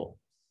example.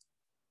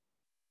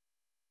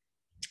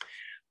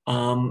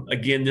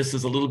 Again, this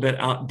is a little bit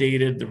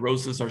outdated. The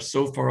roses are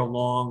so far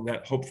along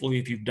that hopefully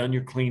if you've done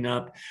your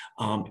cleanup,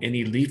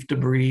 any leaf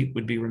debris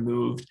would be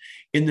removed.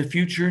 In the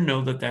future,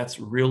 know that that's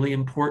really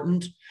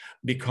important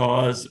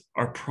because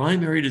our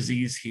primary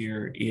disease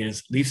here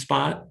is leaf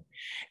spot.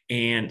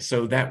 And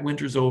so that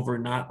winters over,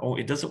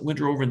 it doesn't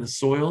winter over in the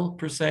soil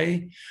per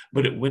se,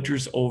 but it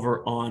winters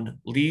over on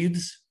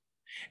leaves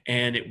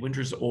and it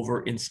winters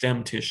over in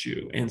stem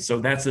tissue. And so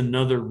that's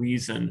another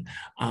reason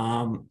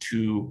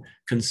to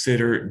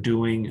consider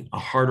doing a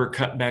harder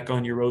cutback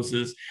on your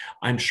roses.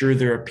 I'm sure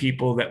there are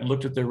people that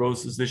looked at their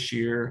roses this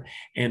year,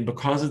 and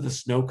because of the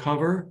snow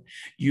cover,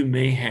 you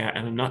may have,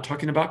 and I'm not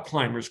talking about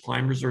climbers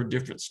are a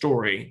different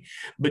story,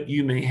 but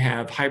you may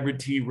have hybrid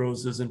tea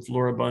roses and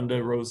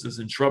floribunda roses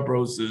and shrub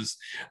roses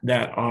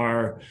that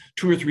are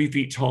 2 or 3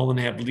 feet tall and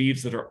have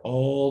leaves that are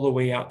all the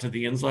way out to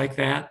the ends like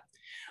that.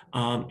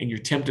 And you're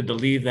tempted to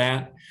leave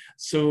that.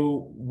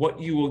 So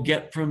what you will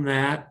get from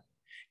that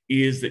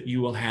is that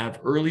you will have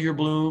earlier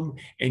bloom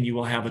and you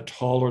will have a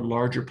taller,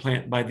 larger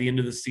plant by the end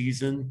of the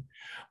season.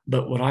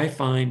 But what I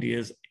find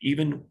is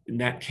even in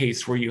that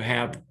case where you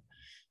have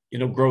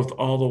growth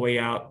all the way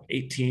out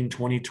 18,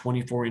 20,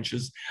 24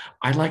 inches,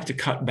 I like to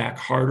cut back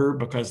harder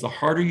because the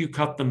harder you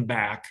cut them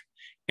back,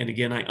 and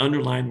again, I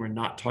underline, we're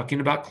not talking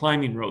about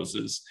climbing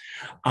roses.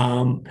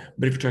 But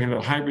if you're talking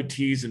about hybrid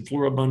teas and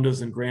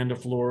floribundas and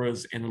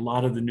grandifloras and a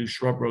lot of the new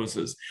shrub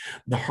roses,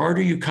 the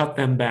harder you cut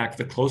them back,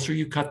 the closer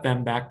you cut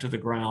them back to the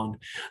ground,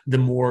 the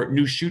more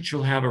new shoots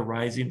you'll have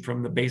arising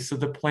from the base of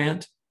the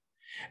plant.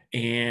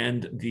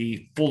 And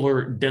the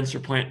fuller, denser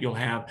plant you'll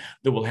have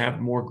that will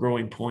have more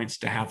growing points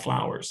to have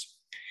flowers.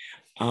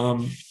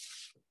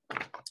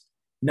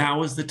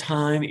 Now is the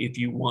time if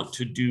you want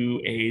to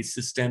do a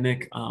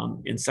systemic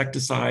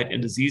insecticide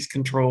and disease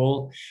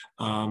control,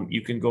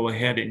 you can go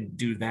ahead and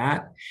do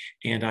that.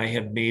 And I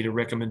have made a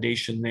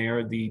recommendation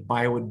there. The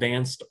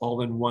BioAdvanced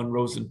All-in-One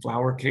Rose and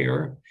Flower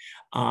Care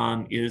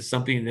is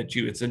something that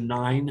it's a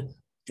 9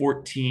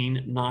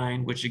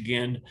 14.9, which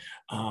again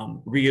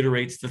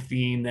reiterates the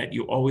theme that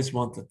you always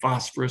want the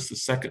phosphorus, the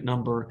second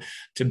number,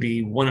 to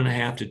be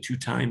 1.5 to 2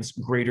 times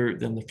greater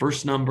than the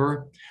first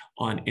number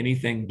on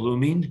anything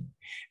blooming.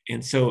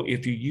 And so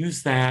if you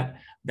use that,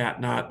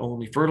 that not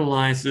only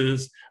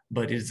fertilizes,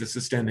 but is a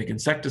systemic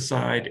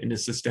insecticide and a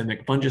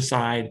systemic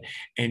fungicide,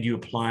 and you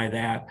apply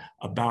that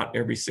about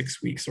every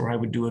 6 weeks, or I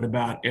would do it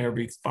about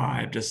every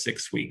 5 to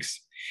 6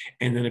 weeks.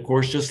 And then, of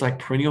course, just like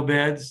perennial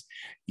beds,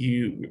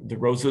 the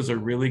roses are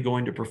really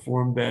going to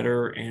perform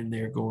better, and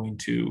they're going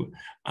to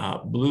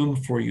bloom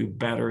for you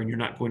better, and you're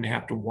not going to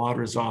have to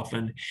water as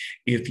often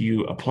if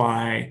you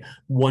apply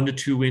 1 to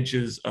 2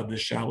 inches of the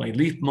chalet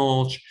leaf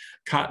mulch,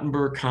 cotton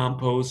burr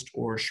compost,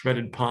 or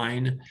shredded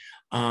pine.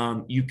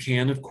 You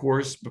can, of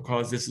course,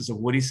 because this is a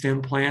woody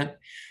stem plant,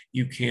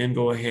 you can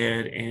go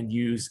ahead and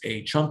use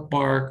a chunk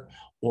bark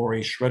or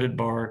a shredded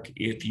bark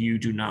if you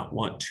do not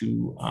want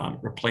to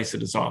replace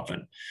it as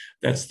often.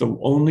 That's the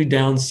only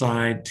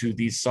downside to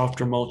these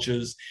softer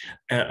mulches.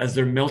 As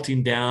they're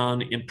melting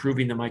down,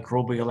 improving the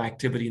microbial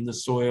activity in the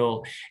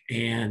soil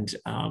and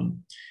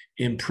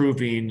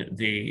improving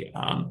the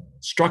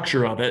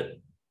structure of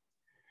it,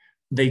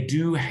 they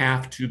do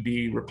have to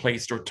be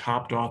replaced or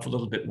topped off a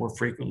little bit more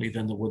frequently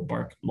than the wood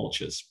bark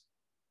mulches.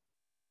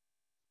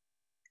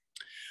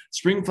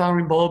 Spring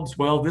flowering bulbs,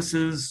 well, this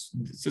is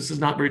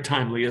not very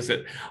timely, is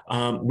it?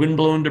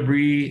 Wind-blown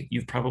debris,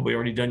 you've probably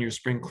already done your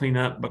spring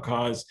cleanup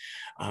because,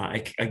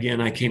 again,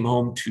 I came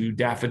home to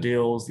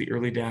daffodils. The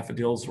early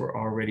daffodils were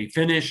already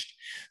finished,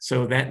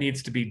 so that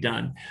needs to be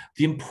done.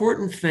 The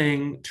important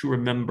thing to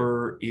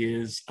remember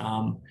is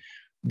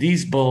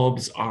these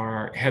bulbs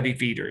are heavy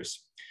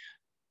feeders.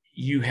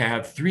 You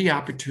have 3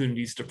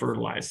 opportunities to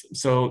fertilize them.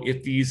 So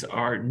if these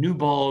are new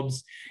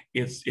bulbs,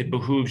 it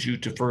behooves you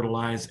to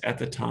fertilize at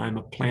the time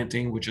of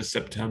planting, which is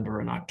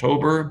September and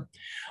October.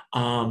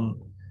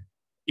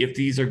 If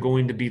these are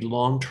going to be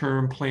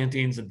long-term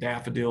plantings of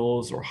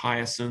daffodils or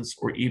hyacinths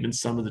or even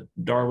some of the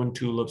Darwin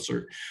tulips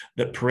or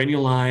that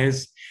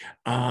perennialize,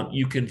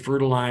 you can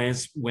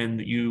fertilize when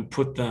you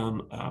put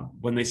them,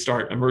 when they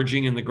start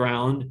emerging in the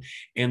ground.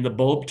 And the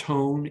bulb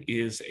tone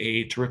is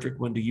a terrific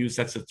one to use.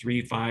 That's a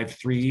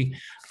 353.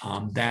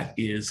 That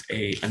is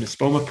an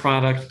Espoma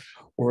product.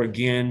 Or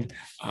again,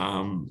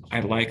 I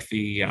like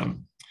the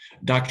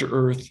Dr.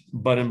 Earth,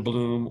 Bud and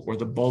Bloom, or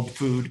the bulb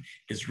food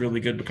is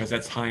really good because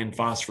that's high in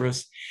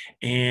phosphorus.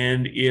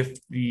 And if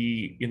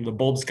the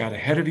bulbs got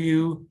ahead of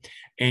you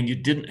and you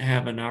didn't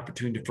have an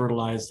opportunity to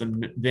fertilize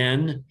them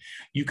then,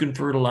 you can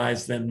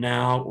fertilize them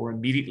now or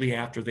immediately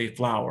after they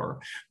flower,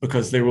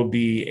 because there will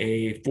be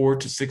a 4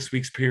 to 6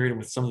 weeks period.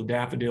 With some of the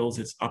daffodils,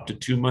 it's up to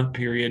 2-month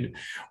period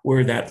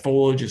where that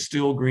foliage is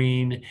still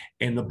green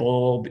and the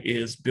bulb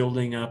is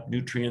building up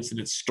nutrients and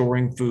it's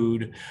storing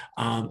food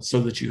so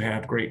that you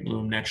have great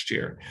bloom next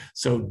year.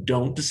 So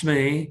don't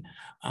dismay.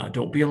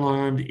 Don't be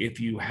alarmed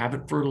if you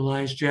haven't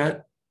fertilized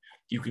yet.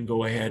 You can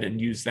go ahead and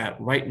use that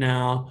right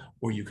now,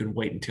 or you can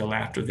wait until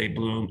after they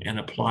bloom and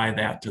apply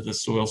that to the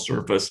soil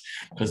surface,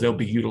 because they'll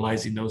be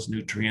utilizing those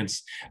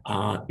nutrients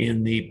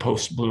in the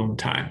post-bloom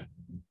time.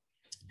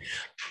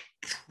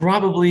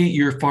 Probably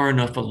you're far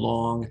enough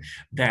along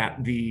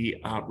that the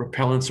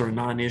repellents are a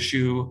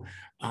non-issue.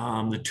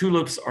 The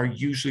tulips are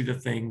usually the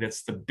thing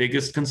that's the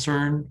biggest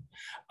concern.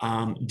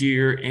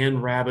 Deer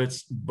and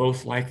rabbits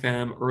both like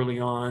them early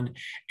on,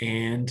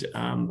 and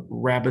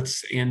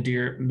rabbits and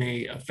deer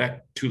may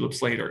affect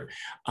tulips later.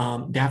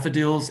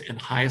 Daffodils and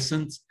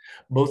hyacinths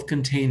both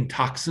contain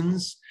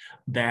toxins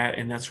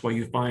and that's why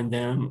you find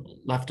them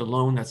left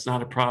alone. That's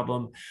not a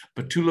problem.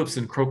 But tulips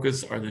and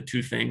crocus are the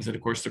 2 things. And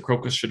of course, the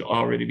crocus should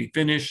already be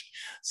finished.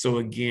 So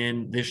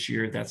again, this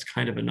year, that's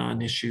kind of a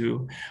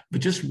non-issue.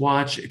 But just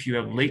watch, if you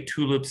have late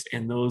tulips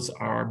and those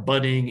are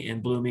budding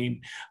and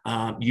blooming,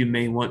 you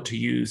may want to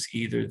use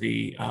either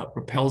the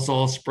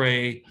Repelzol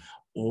spray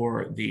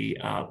or the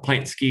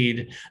Plant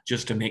Skeed,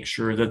 just to make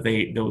sure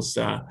that those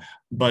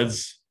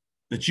buds,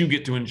 that you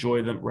get to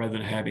enjoy them rather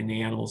than having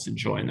the animals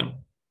enjoying them.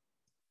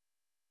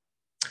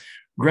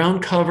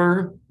 Ground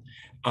cover,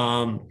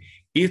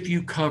 if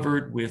you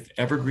covered with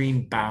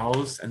evergreen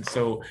boughs, and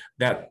so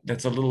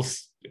that's a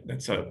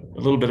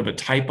little bit of a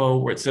typo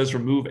where it says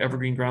remove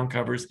evergreen ground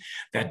covers.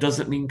 That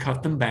doesn't mean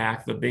cut them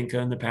back. The Vinca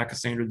and the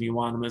Pachysandra, the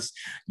Euonymus,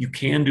 you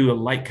can do a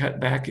light cut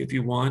back if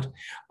you want,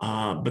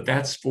 but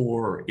that's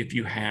for if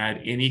you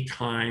had any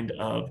kind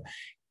of,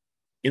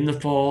 in the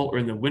fall or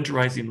in the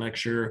winterizing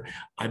lecture,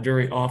 I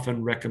very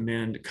often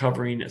recommend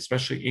covering,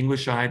 especially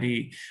English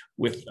ivy,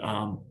 with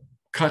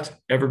cut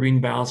evergreen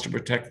boughs to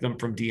protect them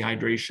from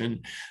dehydration.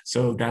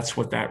 So that's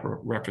what that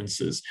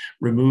references.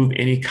 Remove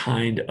any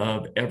kind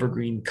of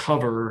evergreen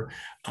cover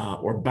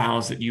or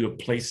boughs that you have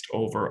placed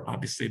over,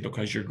 obviously,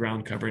 because your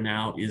ground cover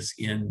now is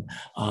in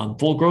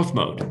full growth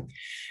mode.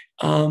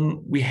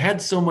 We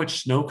had so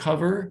much snow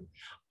cover.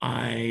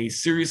 I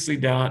seriously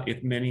doubt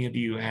if many of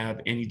you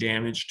have any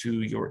damage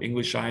to your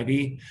English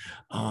ivy,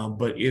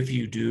 but if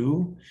you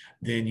do,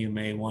 then you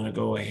may want to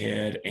go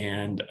ahead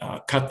and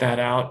cut that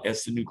out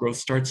as the new growth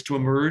starts to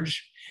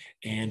emerge.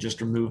 and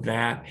just remove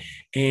that.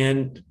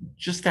 And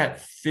just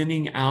that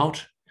thinning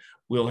out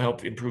will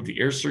help improve the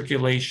air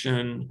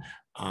circulation.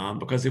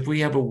 Because if we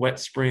have a wet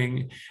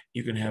spring,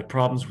 you can have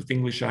problems with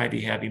English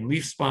ivy having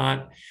leaf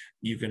spot.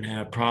 You can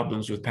have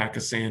problems with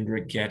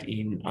Pachysandra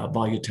getting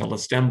Volutella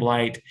stem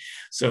blight.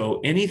 So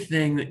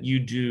anything that you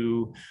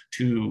do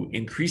to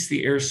increase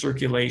the air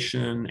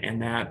circulation,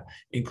 and that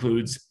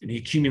includes the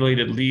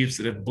accumulated leaves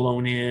that have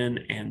blown in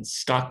and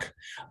stuck,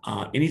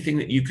 anything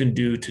that you can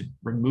do to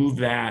remove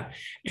that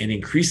and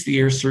increase the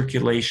air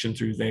circulation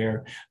through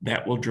there,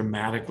 that will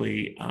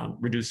dramatically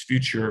reduce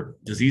future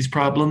disease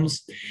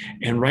problems.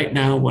 And right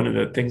now, one of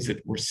the things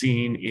that we're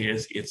seeing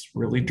is it's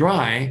really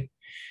dry.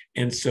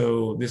 And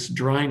so this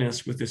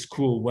dryness with this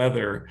cool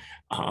weather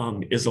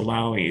is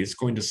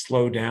going to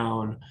slow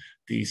down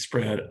the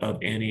spread of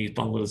any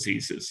fungal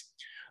diseases.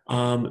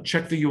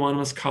 Check the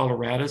Euonymus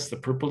coloratus, the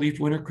purple leaf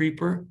winter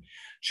creeper.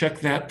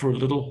 Check that for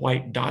little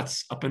white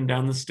dots up and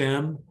down the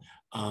stem.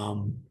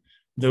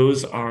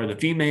 Those are the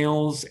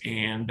females,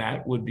 and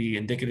that would be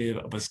indicative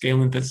of a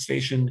scale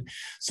infestation.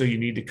 So you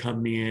need to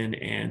come in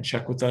and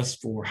check with us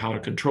for how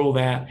to control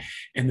that.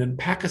 And then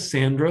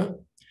Pachysandra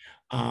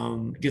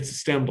gets a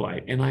stem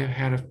blight. And I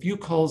had a few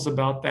calls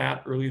about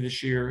that early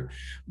this year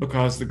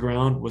because the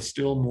ground was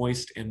still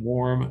moist and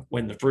warm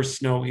when the first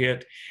snow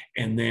hit,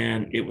 and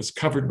then it was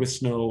covered with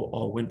snow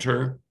all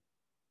winter.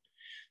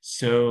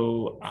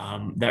 So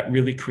that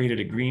really created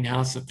a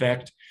greenhouse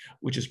effect,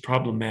 which is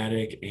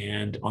problematic.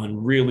 And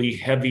on really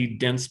heavy,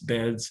 dense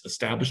beds,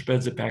 established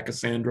beds of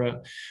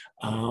Pachysandra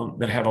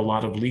that have a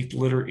lot of leaf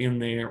litter in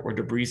there or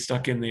debris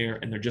stuck in there,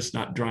 and they're just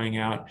not drying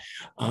out,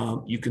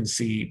 you can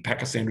see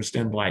Pachysandra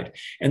stem blight.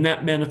 And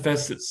that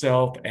manifests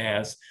itself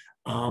as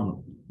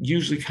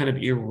usually kind of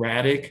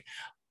erratic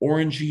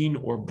oranging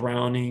or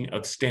browning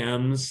of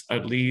stems,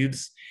 of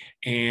leaves,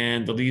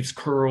 and the leaves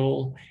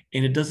curl,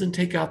 and it doesn't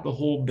take out the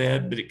whole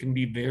bed, but it can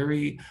be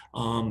very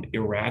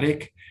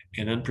erratic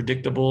and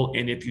unpredictable.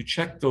 And if you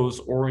check those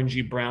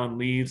orangey brown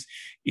leaves,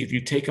 if you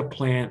take a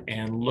plant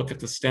and look at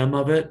the stem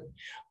of it,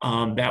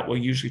 that will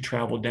usually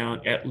travel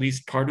down at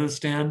least part of the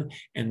stem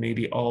and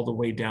maybe all the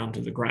way down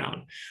to the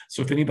ground.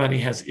 So if anybody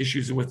has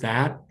issues with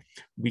that,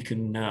 we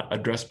can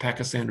address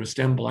Pachysandra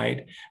stem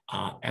blight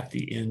at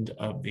the end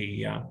of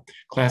the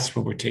class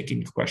when we're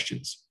taking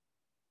questions.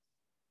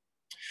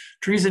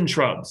 Trees and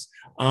shrubs.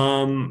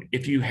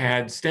 If you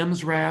had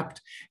stems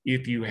wrapped,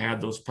 if you had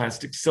those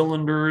plastic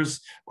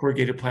cylinders,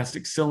 corrugated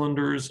plastic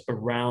cylinders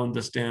around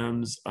the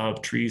stems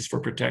of trees for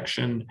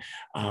protection,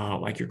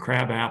 like your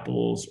crab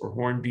apples or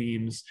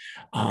hornbeams,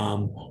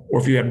 or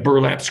if you have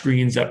burlap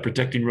screens up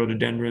protecting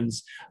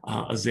rhododendrons,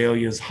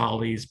 azaleas,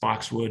 hollies,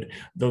 boxwood,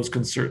 those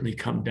can certainly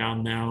come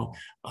down now.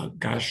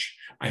 Gosh,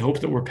 I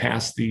hope that we're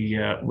past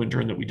the winter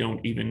and that we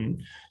don't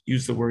even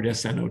use the word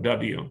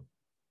SNOW.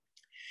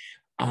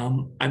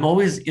 I'm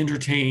always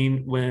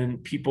entertained when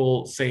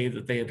people say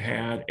that they have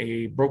had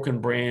a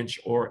broken branch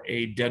or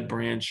a dead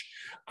branch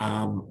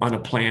on a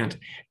plant,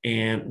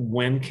 and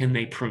when can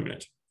they prune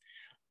it?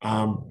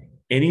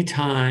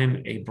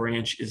 Anytime a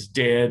branch is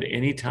dead,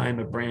 anytime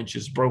a branch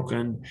is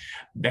broken,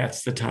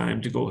 that's the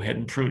time to go ahead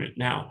and prune it.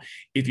 Now,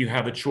 if you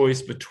have a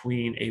choice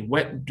between a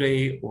wet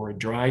day or a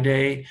dry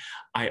day,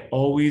 I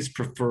always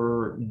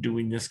prefer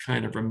doing this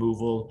kind of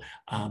removal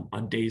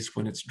on days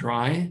when it's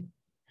dry,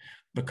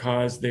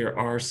 because there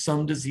are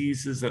some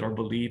diseases that are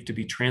believed to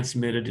be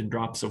transmitted in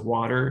drops of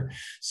water.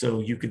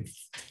 So you could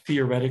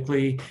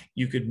theoretically,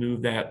 you could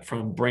move that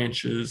from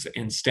branches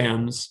and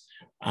stems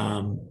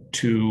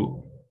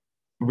to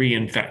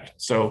reinfect.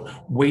 So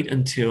wait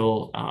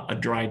until a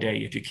dry day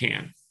if you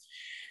can.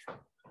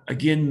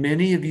 Again,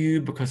 many of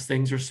you, because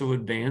things are so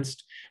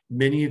advanced,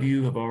 many of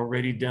you have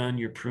already done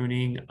your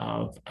pruning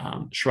of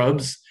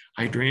shrubs,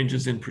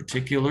 hydrangeas in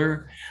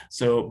particular.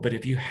 So, but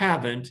if you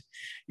haven't,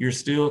 you're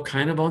still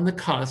kind of on the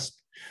cusp.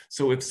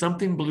 So if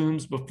something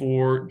blooms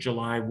before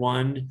July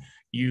 1,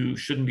 you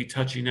shouldn't be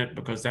touching it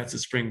because that's a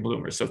spring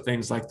bloomer. So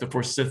things like the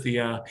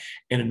forsythia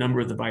and a number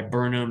of the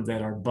viburnum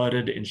that are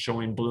budded and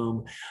showing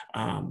bloom,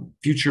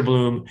 future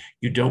bloom,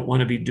 you don't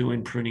want to be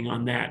doing pruning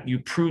on that. You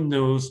prune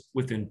those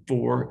within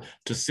 4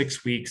 to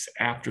 6 weeks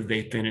after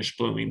they finish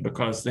blooming,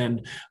 because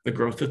then the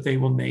growth that they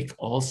will make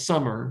all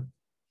summer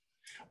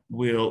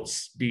will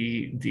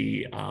be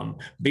the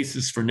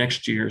basis for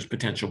next year's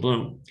potential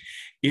bloom.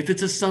 If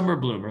it's a summer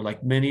bloomer,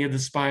 like many of the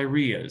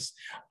spireas,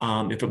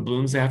 if it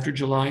blooms after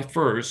July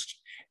 1st,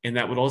 and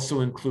that would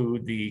also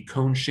include the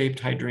cone-shaped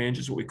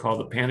hydrangeas, what we call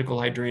the panicle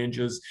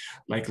hydrangeas,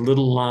 like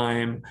little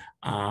lime,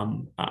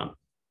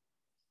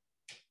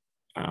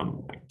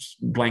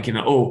 blanking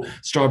out,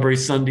 strawberry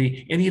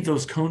Sunday, any of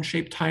those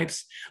cone-shaped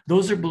types,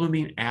 those are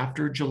blooming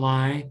after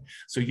July.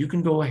 So you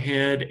can go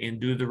ahead and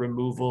do the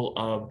removal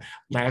of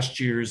last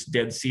year's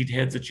dead seed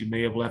heads that you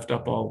may have left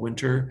up all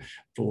winter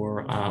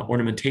for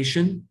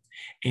ornamentation.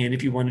 And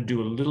if you want to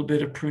do a little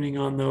bit of pruning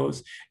on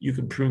those, you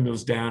can prune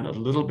those down a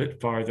little bit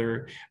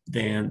farther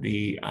than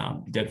the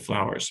dead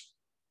flowers.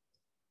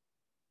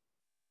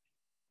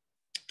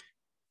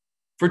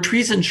 For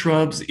trees and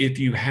shrubs, if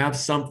you have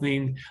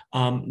something,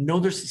 know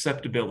their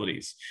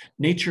susceptibilities.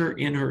 Nature,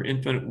 in her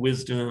infinite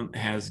wisdom,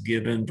 has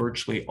given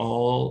virtually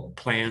all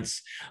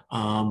plants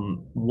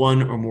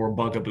one or more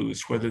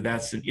bugaboos, whether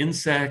that's an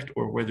insect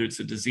or whether it's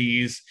a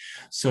disease.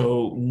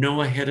 So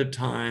know ahead of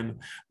time,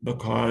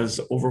 because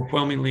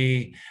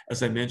overwhelmingly,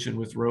 as I mentioned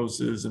with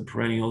roses and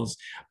perennials,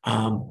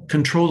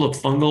 control of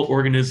fungal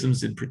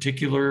organisms in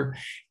particular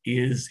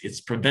is its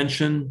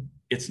prevention,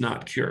 it's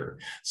not cure.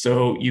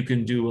 So you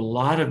can do a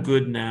lot of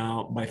good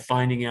now by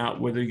finding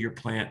out whether your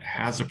plant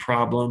has a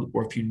problem,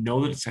 or if you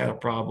know that it's had a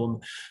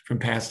problem from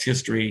past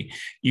history,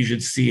 you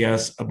should see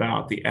us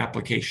about the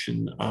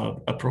application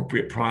of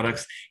appropriate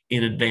products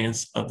in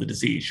advance of the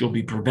disease. You'll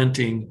be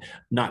preventing,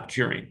 not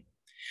curing.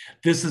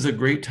 This is a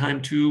great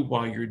time too,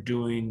 while you're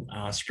doing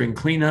spring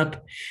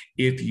cleanup,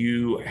 if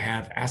you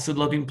have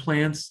acid-loving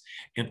plants,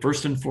 and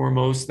first and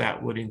foremost,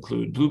 that would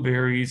include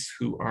blueberries,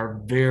 who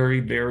are very,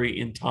 very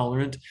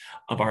intolerant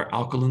of our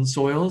alkaline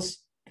soils.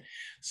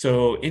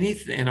 So you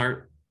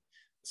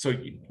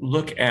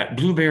look at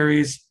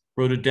blueberries,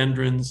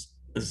 rhododendrons,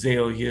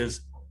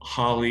 azaleas,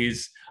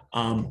 hollies,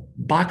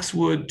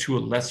 boxwood to a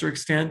lesser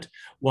extent.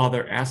 While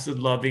they're acid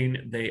loving,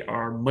 they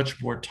are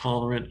much more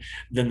tolerant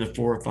than the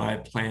 4 or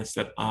 5 plants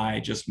that I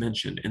just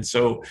mentioned. And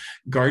so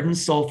garden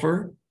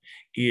sulfur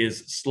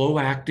is slow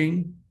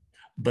acting,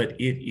 but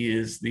it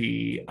is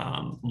the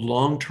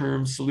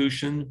long-term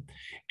solution.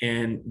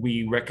 And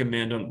we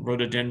recommend on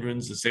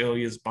rhododendrons,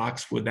 azaleas,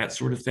 boxwood, that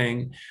sort of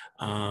thing,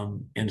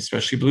 and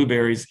especially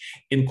blueberries,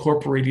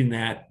 incorporating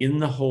that in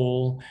the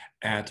hole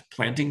at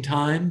planting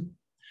time,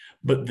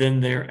 but then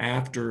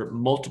thereafter,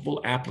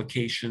 multiple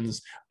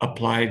applications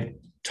applied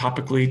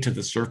topically to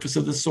the surface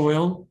of the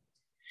soil.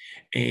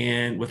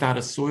 And without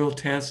a soil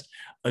test,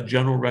 a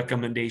general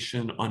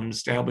recommendation on an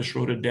established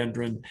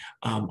rhododendron,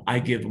 I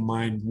give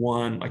mine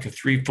one, like a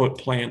 3-foot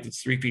plant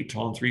that's 3 feet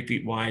tall and 3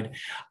 feet wide.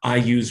 I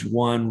use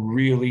one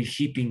really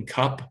heaping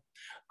cup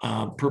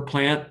per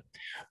plant,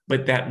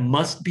 but that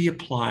must be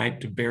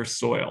applied to bare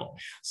soil.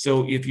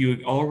 So if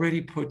you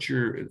already put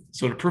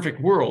so in a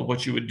perfect world,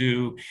 what you would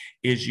do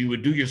is you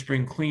would do your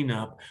spring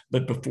cleanup,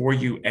 but before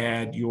you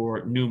add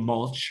your new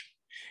mulch,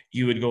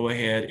 you would go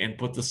ahead and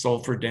put the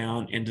sulfur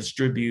down and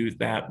distribute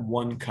that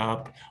 1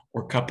 cup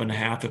or cup and a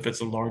half if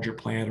it's a larger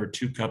plant, or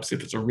 2 cups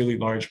if it's a really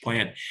large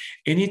plant.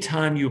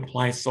 Anytime you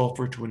apply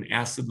sulfur to an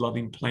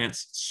acid-loving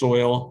plant's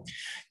soil,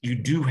 you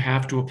do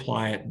have to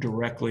apply it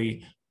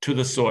directly to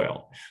the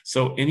soil.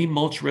 So any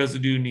mulch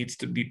residue needs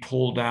to be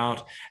pulled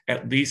out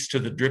at least to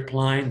the drip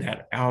line,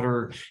 that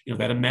outer,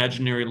 that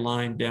imaginary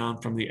line down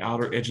from the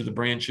outer edge of the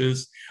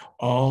branches.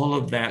 All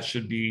of that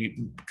should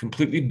be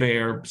completely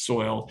bare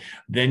soil.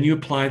 Then you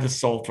apply the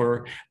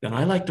sulfur. Then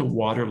I like to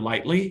water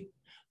lightly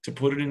to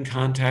put it in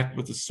contact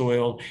with the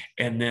soil,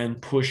 and then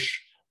push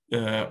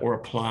or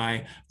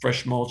apply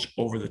fresh mulch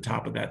over the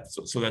top of that,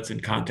 so that's in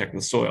contact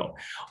with soil.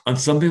 On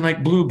something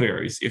like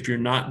blueberries, if you're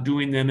not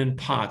doing them in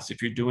pots,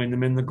 if you're doing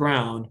them in the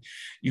ground,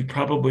 you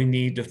probably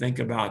need to think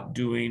about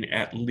doing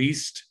at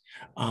least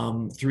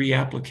 3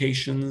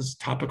 applications,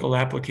 topical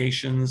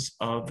applications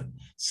of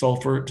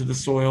sulfur to the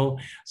soil.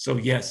 So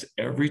yes,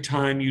 every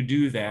time you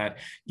do that,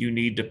 you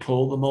need to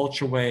pull the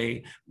mulch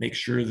away, make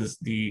sure that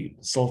the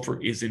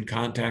sulfur is in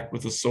contact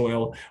with the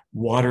soil,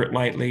 water it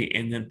lightly,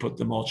 and then put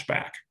the mulch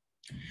back.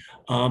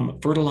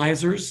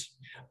 Fertilizers,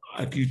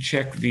 if you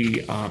check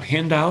the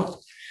handout,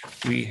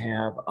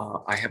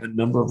 I have a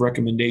number of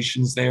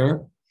recommendations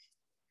there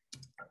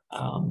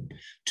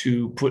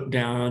to put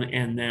down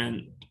and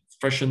then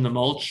freshen the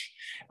mulch.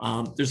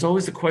 There's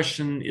always a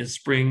question, is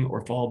spring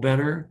or fall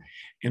better?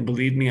 And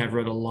believe me, I've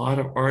read a lot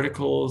of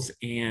articles,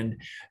 and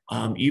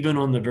even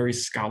on the very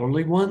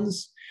scholarly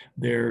ones,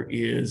 there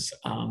is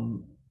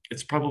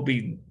it's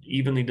probably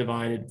evenly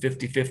divided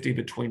 50-50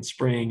 between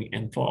spring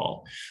and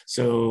fall.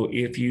 So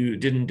if you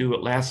didn't do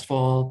it last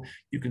fall,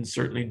 you can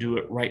certainly do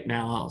it right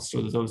now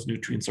so that those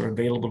nutrients are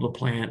available to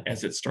plant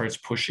as it starts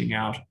pushing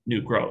out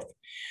new growth.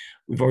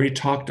 We've already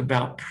talked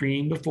about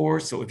preen before.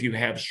 So if you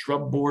have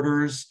shrub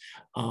borders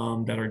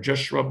that are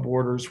just shrub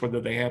borders,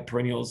 whether they have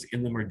perennials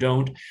in them or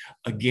don't,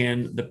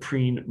 again, the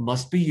preen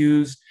must be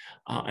used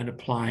and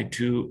applied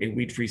to a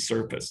weed-free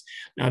surface.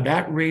 Now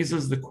that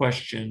raises the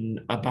question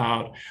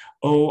about,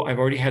 oh, I've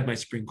already had my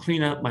spring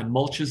cleanup, my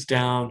mulch is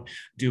down.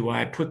 Do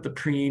I put the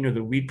preen or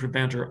the weed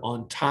preventer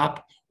on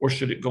top, or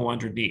should it go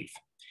underneath?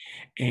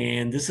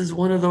 And this is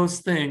one of those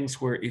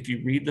things where if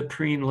you read the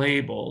preen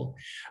label,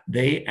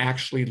 they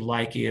actually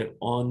like it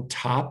on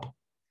top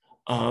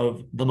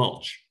of the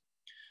mulch.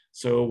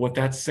 So what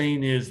that's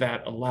saying is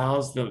that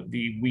allows the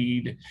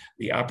weed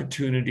the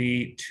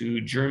opportunity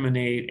to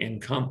germinate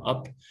and come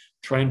up,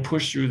 try and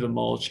push through the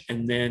mulch,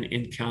 and then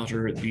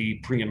encounter the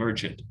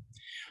pre-emergent.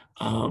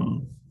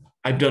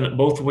 I've done it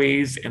both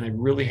ways and I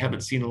really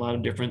haven't seen a lot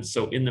of difference.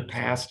 So in the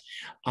past,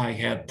 I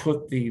have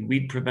put the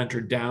weed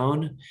preventer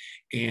down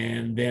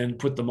and then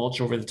put the mulch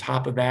over the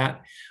top of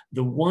that.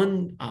 The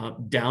one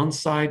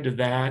downside to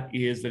that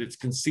is that it's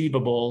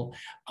conceivable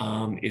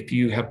if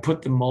you have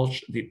put the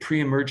mulch, the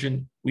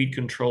pre-emergent weed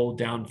control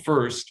down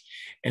first,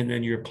 and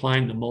then you're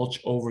applying the mulch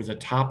over the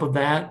top of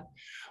that.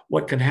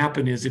 What can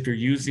happen is if you're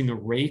using a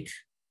rake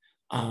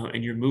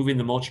and you're moving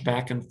the mulch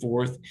back and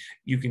forth,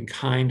 you can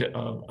kind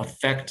of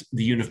affect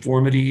the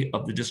uniformity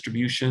of the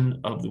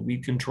distribution of the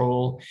weed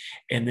control,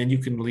 and then you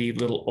can leave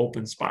little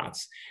open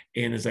spots.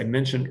 And as I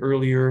mentioned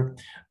earlier,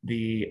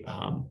 the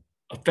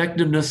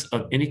effectiveness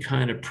of any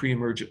kind of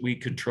pre-emergent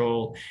weed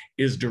control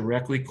is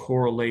directly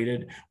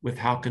correlated with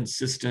how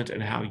consistent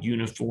and how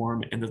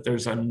uniform, and that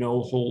there's a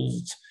no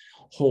holes,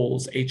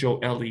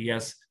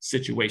 H-O-L-E-S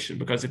situation.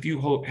 Because if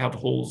you have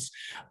holes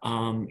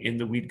in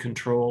the weed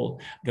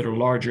control that are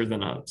larger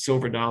than a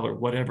silver dollar,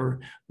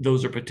 whatever,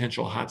 those are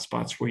potential hot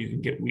spots where you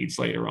can get weeds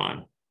later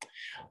on.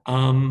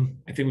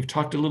 I think we've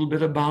talked a little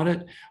bit about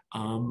it.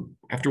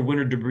 After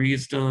winter debris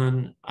is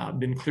done,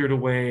 been cleared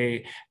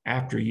away,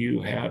 after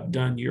you have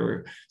done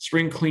your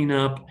spring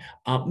cleanup,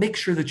 make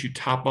sure that you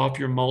top off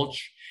your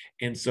mulch.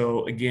 And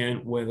so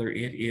again, whether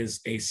it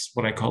is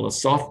what I call a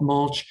soft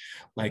mulch,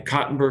 like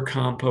cotton burr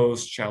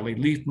compost, chalet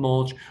leaf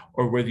mulch,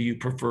 or whether you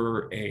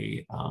prefer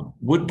a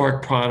wood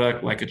bark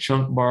product like a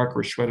chunk bark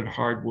or shredded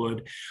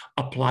hardwood,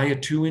 apply a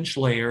 2-inch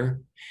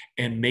layer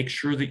and make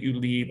sure that you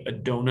leave a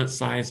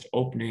donut-sized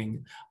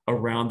opening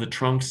around the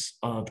trunks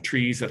of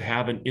trees that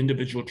have an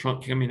individual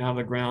trunk coming out of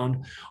the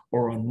ground,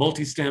 or on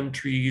multi-stem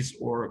trees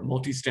or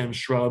multi-stem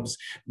shrubs.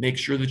 Make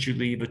sure that you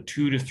leave a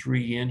 2 to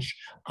 3 inch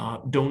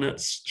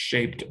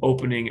donut-shaped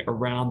opening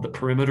around the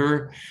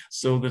perimeter,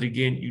 so that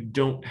again, you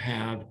don't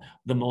have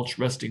the mulch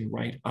resting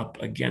right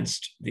up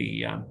against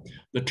the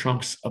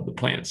trunks of the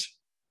plants.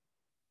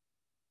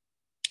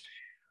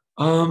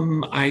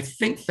 I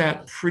think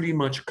that pretty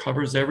much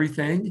covers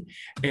everything.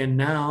 And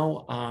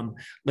now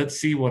let's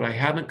see what I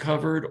haven't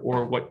covered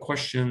or what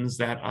questions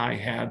that I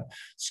have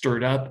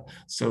stirred up.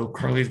 So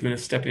Carly's going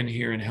to step in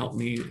here and help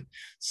me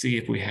see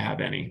if we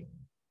have any.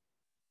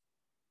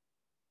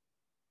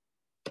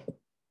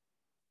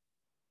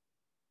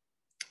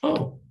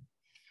 Oh,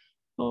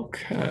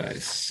 okay.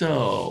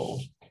 So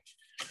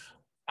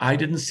I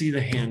didn't see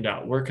the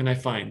handout. Where can I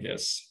find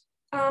this?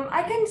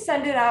 I can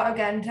send it out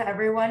again to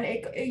everyone.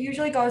 It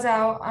usually goes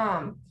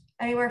out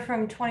anywhere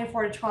from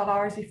 24 to 12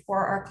 hours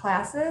before our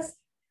classes.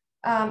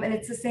 And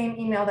it's the same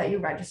email that you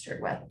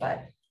registered with,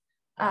 but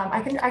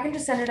I can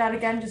just send it out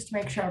again just to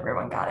make sure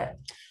everyone got it.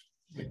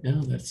 Right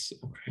now, that's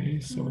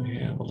okay. So we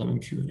have 11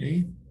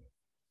 Q&A.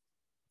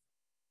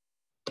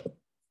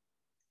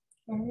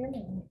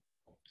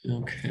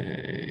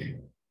 Okay.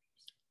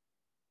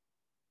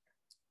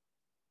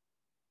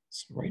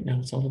 So right now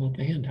it's all about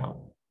the handout.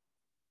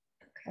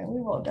 Okay,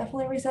 we will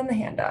definitely resend the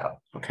handout.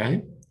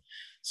 Okay.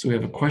 So we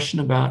have a question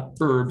about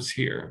herbs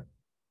here.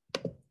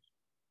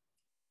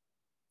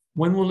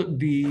 When will it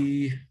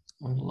be?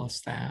 I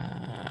lost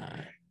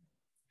that.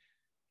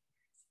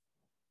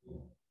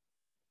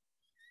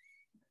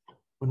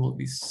 When will it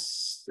be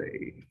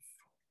safe?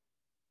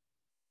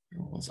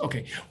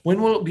 Okay,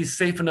 when will it be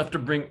safe enough to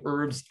bring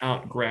herbs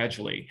out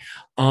gradually?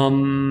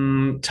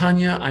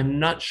 Tanya, I'm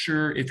not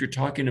sure if you're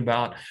talking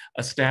about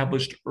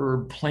established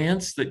herb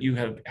plants that you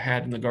have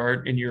had in the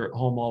garden in your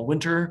home all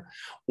winter,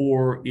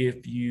 or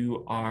if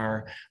you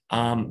are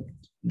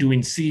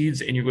doing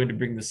seeds and you're going to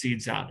bring the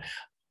seeds out.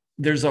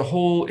 There's a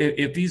whole,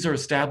 if these are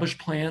established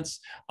plants,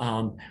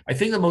 I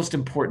think the most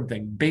important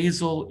thing,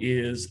 basil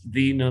is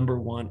the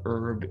 #1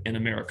 herb in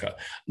America,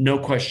 no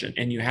question.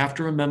 And you have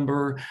to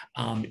remember,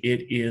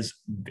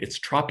 it's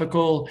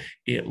tropical,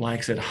 it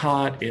likes it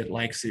hot, it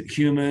likes it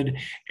humid.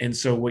 And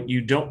so what you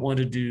don't want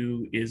to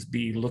do is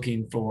be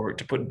looking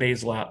to put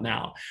basil out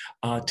now.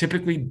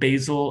 Typically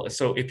basil,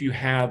 so if you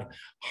have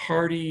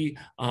hardy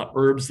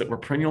herbs that were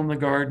perennial in the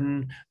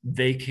garden,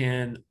 they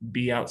can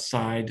be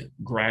outside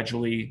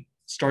gradually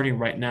starting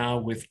right now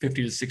with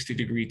 50 to 60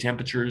 degree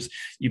temperatures.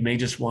 You may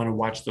just want to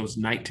watch those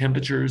night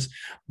temperatures,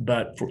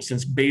 but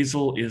since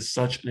basil is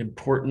such an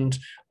important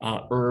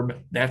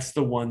herb, that's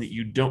the one that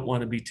you don't want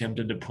to be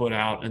tempted to put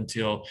out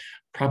until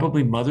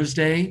probably Mother's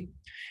Day.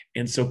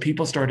 And so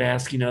people start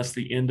asking us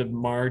the end of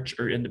March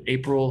or end of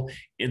April,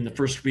 in the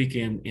first week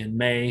in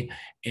May,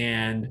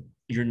 and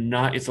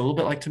it's a little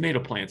bit like tomato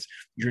plants.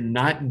 You're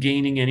not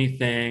gaining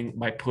anything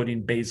by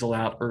putting basil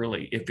out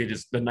early. If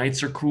the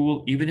nights are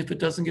cool, even if it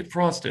doesn't get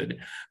frosted,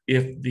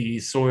 if the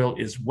soil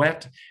is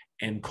wet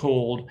and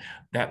cold,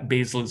 that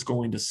basil is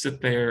going to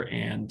sit there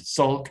and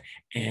sulk,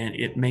 and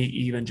it may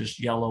even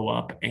just yellow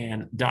up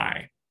and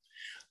die.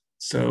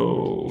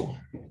 So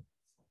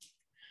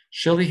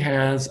Shelley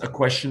has a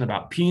question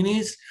about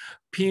peonies.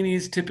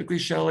 Peonies typically,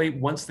 Shelley,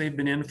 once they've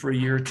been in for a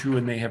year or two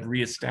and they have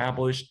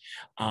reestablished,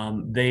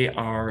 they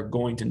are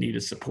going to need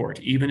a support.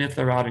 Even if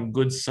they're out in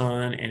good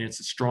sun and it's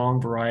a strong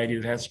variety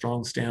that has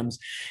strong stems,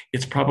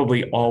 it's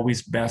probably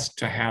always best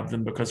to have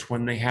them, because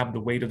when they have the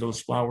weight of those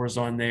flowers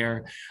on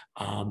there,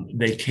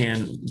 they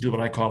can do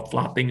what I call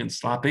flopping and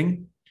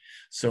slopping.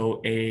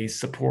 So a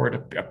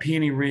support, a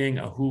peony ring,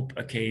 a hoop,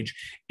 a cage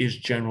is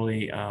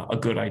generally a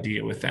good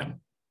idea with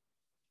them.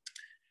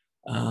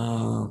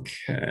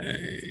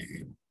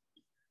 Okay.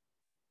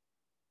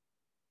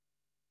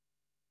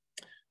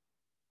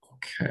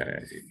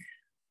 Okay.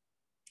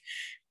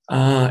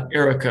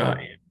 Erica,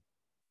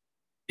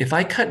 if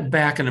I cut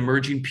back an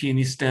emerging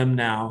peony stem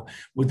now,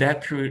 would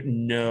that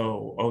prune?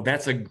 No. Oh,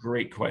 that's a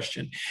great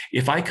question.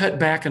 If I cut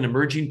back an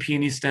emerging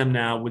peony stem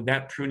now, would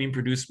that pruning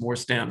produce more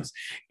stems?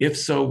 If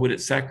so, would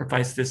it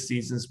sacrifice this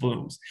season's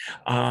blooms?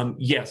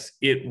 Yes,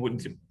 it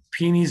would.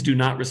 Peonies do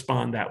not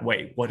respond that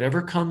way.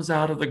 Whatever comes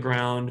out of the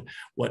ground,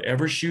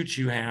 whatever shoots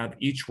you have,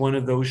 each one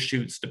of those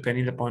shoots,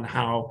 depending upon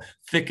how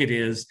thick it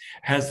is,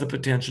 has the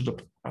potential to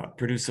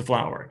produce a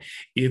flower.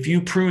 If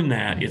you prune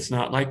that, it's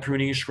not like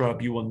pruning a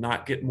shrub, you will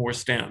not get more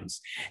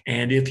stems.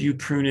 And if you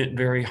prune it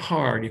very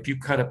hard, if you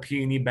cut a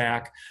peony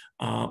back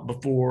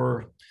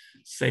before,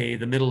 say,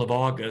 the middle of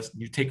August,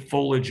 you take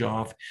foliage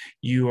off,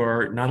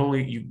 you've not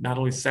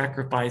only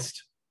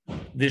sacrificed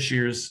this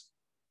year's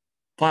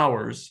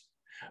flowers,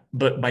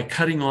 but by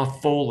cutting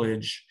off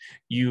foliage,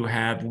 you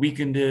have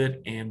weakened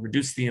it and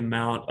reduced the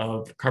amount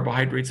of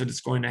carbohydrates that it's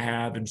going to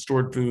have and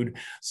stored food.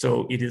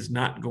 So it is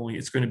not going,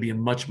 it's going to be a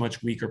much,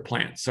 much weaker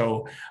plant.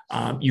 So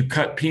you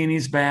cut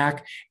peonies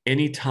back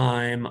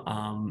anytime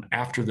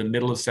after the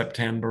middle of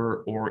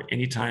September or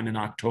anytime in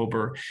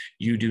October.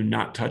 You do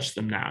not touch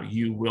them now.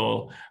 You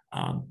will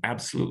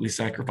absolutely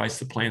sacrifice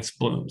the plant's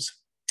blooms.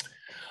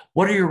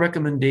 What are your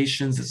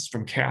recommendations? This is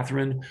from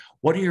Catherine.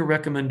 What are your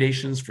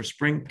recommendations for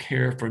spring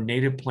care for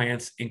native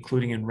plants,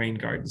 including in rain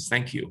gardens?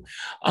 Thank you.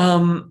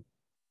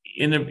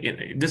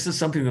 This is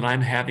something that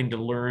I'm having to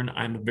learn.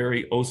 I'm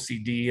very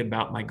OCD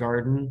about my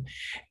garden.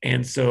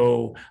 And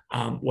so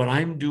what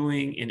I'm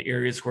doing in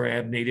areas where I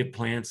have native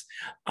plants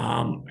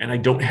and I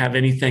don't have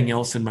anything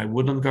else in my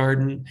woodland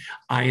garden,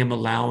 I am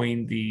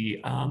allowing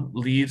the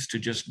leaves to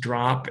just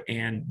drop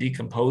and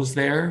decompose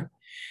there.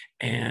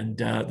 And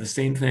the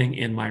same thing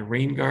in my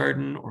rain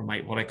garden, or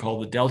what I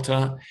call the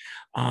Delta.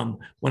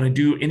 When I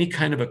do any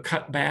kind of a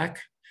cutback,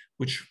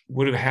 which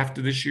would have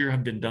to this year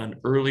have been done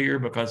earlier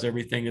because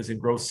everything is in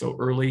growth so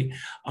early,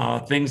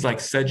 things like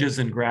sedges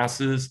and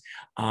grasses,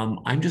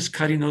 I'm just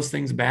cutting those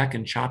things back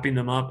and chopping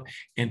them up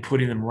and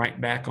putting them right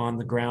back on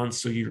the ground.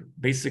 So you're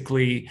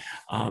basically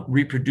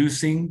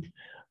reproducing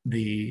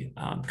the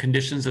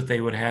conditions that they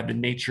would have in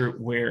nature,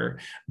 where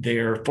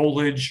their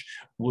foliage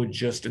would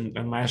just,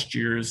 in last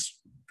year's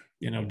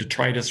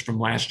detritus from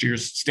last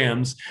year's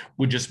stems,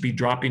 would just be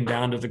dropping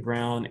down to the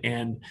ground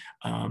and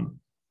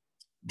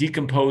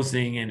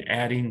decomposing and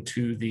adding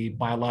to the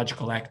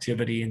biological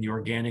activity in the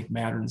organic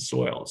matter in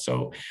soil.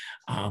 So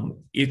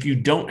if you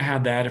don't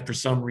have that, if for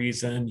some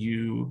reason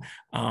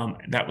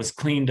that was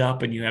cleaned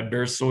up and you have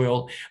bare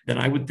soil, then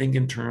I would think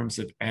in terms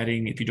of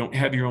adding, if you don't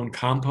have your own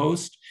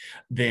compost,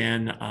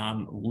 then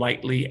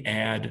lightly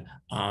add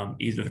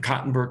either the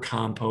Cottonburg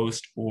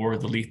compost or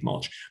the leaf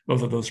mulch.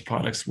 Both of those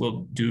products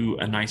will do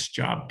a nice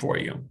job for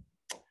you.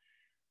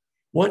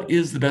 What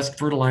is the best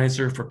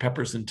fertilizer for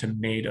peppers and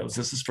tomatoes?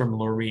 This is from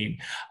Laureen.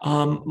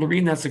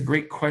 Laureen, that's a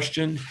great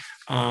question.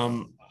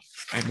 I'm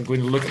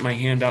going to look at my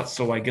handout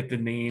so I get the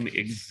name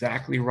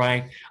exactly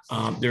right.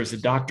 There's a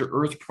Dr.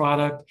 Earth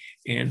product,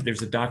 and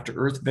there's a Dr.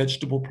 Earth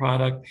vegetable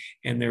product,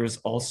 and there is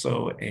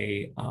also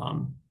a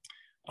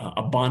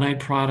Bonide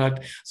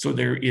product. So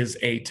there is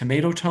a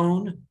tomato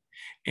tone,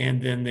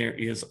 and then there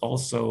is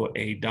also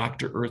a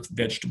Dr. Earth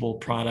vegetable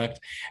product.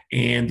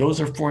 And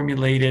those are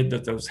formulated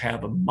that those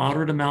have a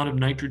moderate amount of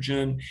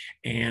nitrogen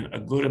and a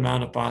good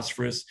amount of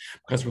phosphorus,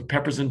 because with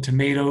peppers and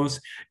tomatoes,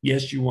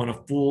 yes, you want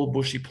a full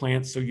bushy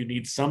plant, so you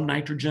need some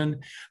nitrogen,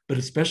 but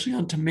especially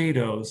on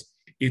tomatoes,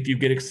 if you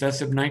get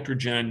excessive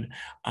nitrogen,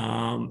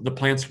 the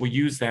plants will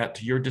use that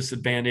to your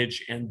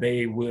disadvantage, and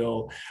they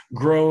will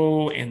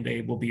grow and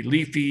they will be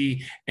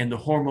leafy, and the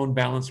hormone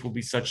balance will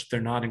be such that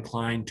they're not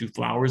inclined to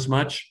flower as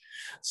much.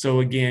 So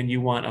again, you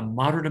want a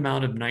moderate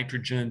amount of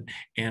nitrogen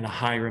and a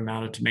higher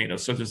amount of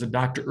tomatoes. So there's a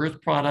Dr.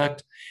 Earth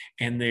product,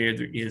 and there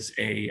is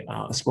a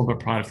Spoma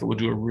product that will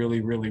do a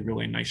really, really,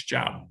 really nice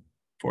job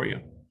for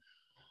you.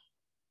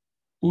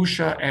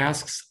 Usha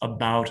asks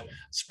about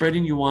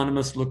spreading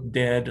euonymus look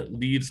dead,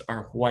 leaves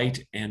are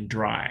white and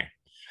dry.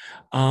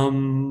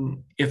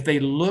 If they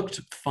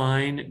looked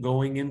fine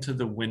going into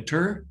the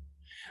winter,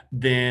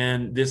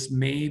 then this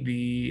may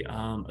be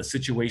a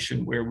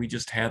situation where we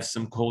just have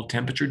some cold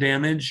temperature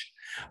damage.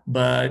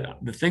 But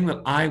the thing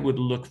that I would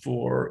look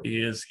for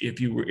is if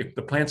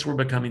the plants were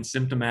becoming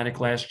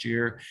symptomatic last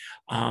year,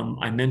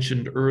 I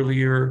mentioned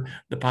earlier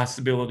the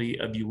possibility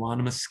of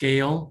euonymus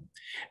scale.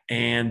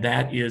 And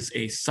that is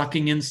a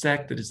sucking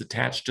insect that is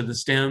attached to the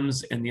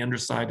stems and the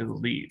underside of the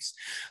leaves.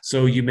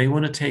 So you may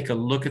want to take a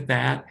look at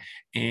that.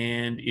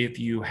 And if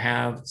you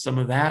have some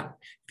of that,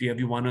 if you have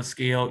Euonymus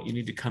scale, you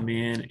need to come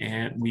in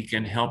and we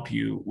can help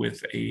you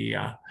with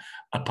a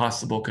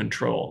possible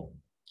control.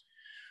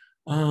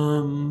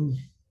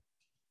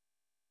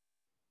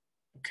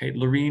 Okay,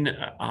 Lorene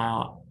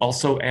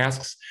also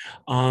asks,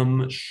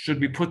 should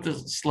we put the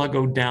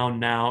Sluggo down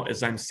now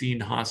as I'm seeing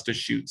hosta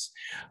shoots?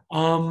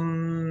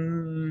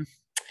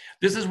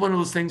 This is one of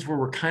those things where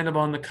we're kind of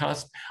on the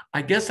cusp.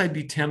 I guess I'd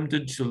be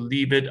tempted to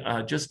leave it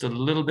just a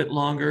little bit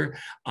longer.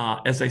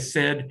 As I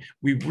said,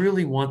 we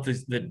really want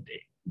the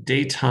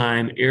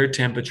daytime air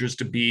temperatures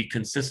to be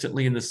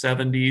consistently in the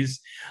 70s.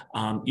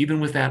 Even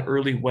with that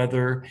early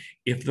weather,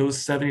 if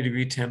those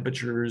 70-degree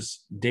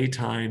temperatures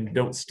daytime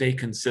don't stay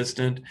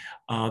consistent,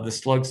 the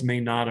slugs may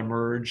not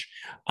emerge.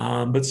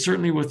 But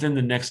certainly within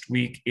the next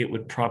week, it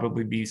would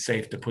probably be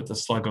safe to put the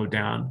Sluggo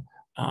down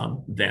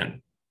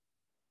then.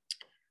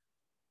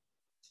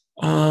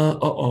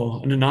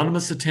 An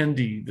anonymous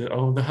attendee.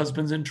 The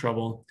husband's in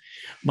trouble.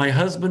 My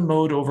husband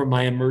mowed over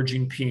my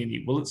emerging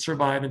peony. Will it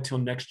survive until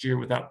next year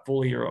without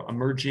fully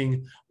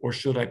emerging, or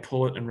should I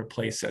pull it and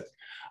replace it?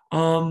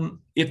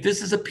 If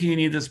this is a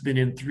peony that's been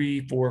in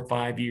 3, 4,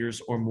 5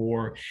 years or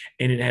more,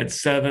 and it had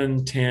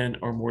 7, 10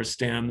 or more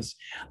stems,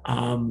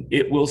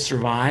 it will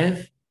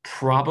survive,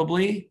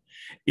 probably.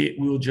 It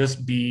will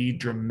just be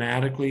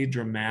dramatically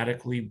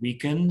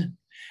weakened.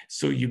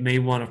 So you may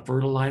want to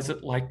fertilize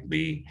it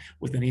likely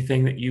with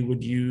anything that you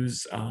would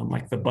use,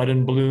 like the Bud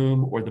and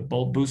Bloom or the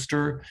bulb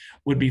booster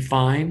would be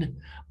fine.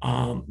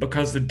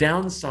 Because the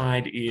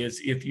downside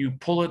is if you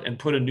pull it and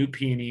put a new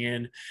peony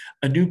in,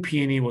 a new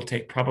peony will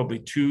take probably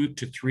 2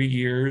 to 3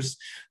 years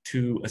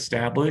to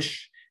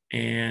establish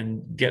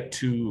and get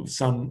to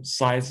some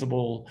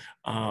sizable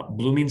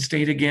blooming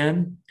state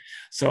again.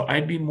 So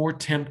I'd be more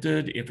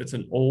tempted, if it's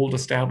an old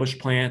established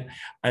plant,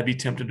 I'd be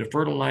tempted to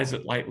fertilize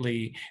it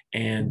lightly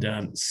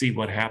and see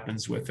what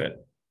happens with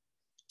it.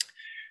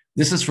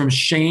 This is from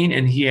Shane,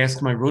 and he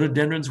asked, my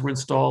rhododendrons were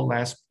installed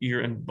last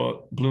year and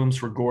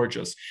blooms were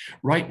gorgeous.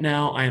 Right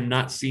now, I am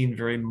not seeing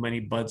very many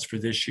buds for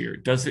this year.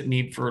 Does it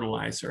need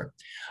fertilizer?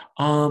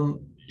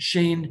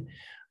 Shane,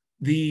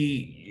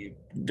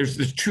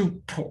 there's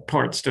two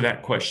parts to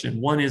that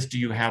question. One is, do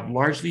you have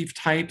large leaf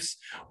types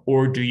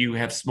or do you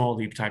have small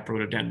leaf type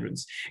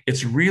rhododendrons?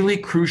 It's really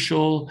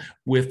crucial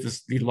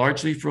with the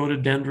large leaf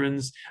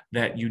rhododendrons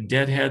that you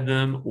deadhead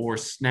them or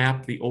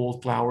snap the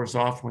old flowers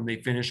off when they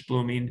finish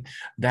blooming.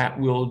 That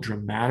will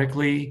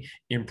dramatically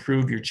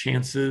improve your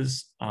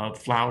chances of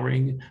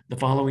flowering the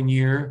following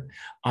year.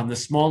 On the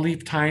small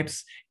leaf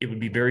types, it would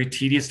be very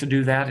tedious to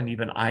do that, and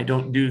even I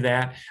don't do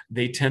that.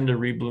 They tend to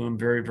rebloom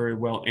very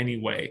well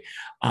anyway.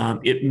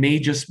 It may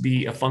just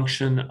be a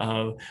function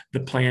of the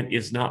plant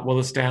is not well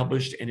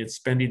established and it's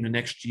spending the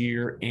next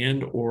year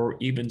and or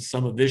even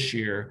some of this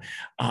year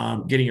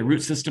getting a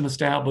root system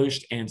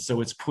established, and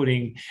so it's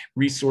putting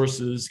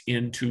resources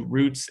into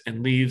roots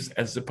and leaves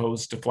as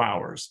opposed to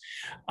flowers.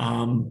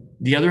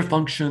 The other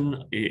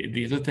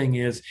thing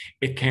is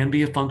it can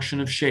be a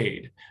function of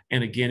shade.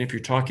 And again, if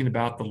you're talking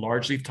about the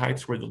large leaf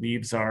types where the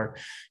leaves are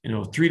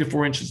 3 to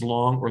 4 inches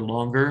long or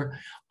longer,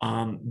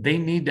 they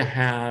need to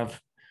have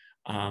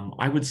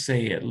I would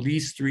say at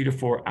least 3 to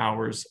 4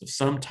 hours of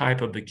some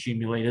type of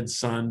accumulated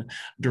sun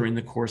during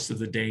the course of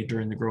the day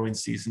during the growing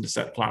season to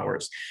set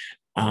flowers.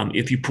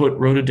 If you put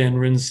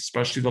rhododendrons,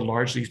 especially the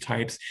large leaf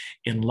types,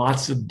 in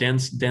lots of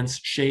dense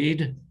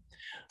shade,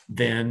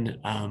 then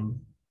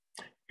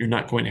you're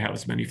not going to have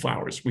as many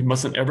flowers. We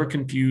mustn't ever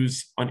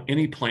confuse, on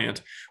any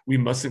plant, we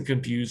mustn't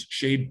confuse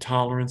shade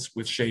tolerance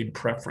with shade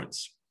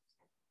preference.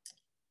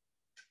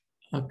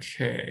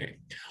 Okay,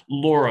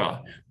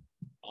 Laura,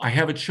 I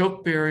have a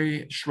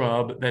chokeberry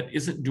shrub that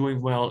isn't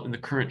doing well in the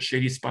current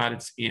shady spot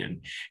it's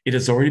in. It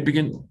has already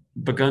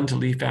begun to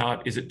leaf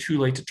out. Is it too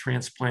late to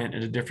transplant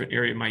in a different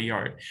area of my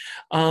yard?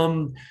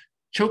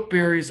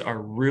 Chokeberries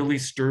are really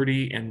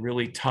sturdy and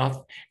really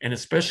tough, and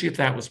especially if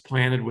that was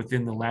planted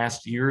within the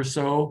last year or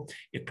so,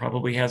 it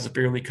probably has a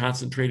fairly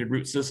concentrated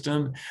root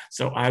system.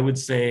 So I would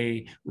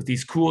say with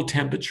these cool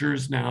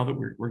temperatures now that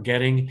we're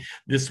getting,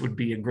 this would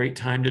be a great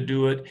time to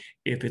do it.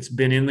 If it's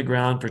been in the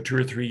ground for 2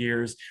 or 3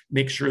 years,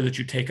 make sure that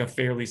you take a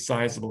fairly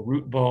sizable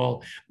root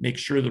ball. Make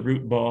sure the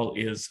root ball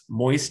is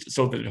moist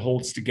so that it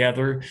holds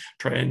together.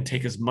 Try and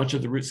take as much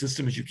of the root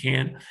system as you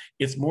can.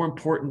 It's more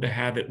important to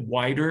have it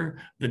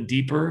wider than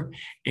deeper.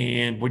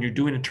 And when you're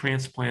doing a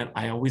transplant,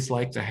 I always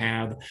like to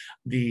have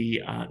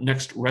the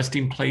next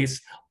resting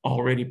place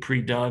already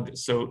pre-dug,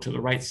 so to the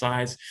right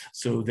size,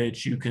 so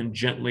that you can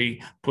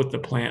gently put the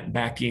plant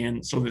back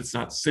in so that it's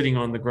not sitting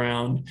on the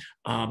ground,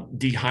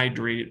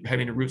 dehydrated,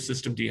 having a root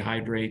system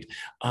dehydrate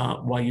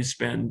while you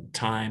spend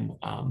time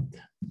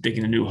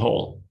digging a new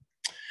hole.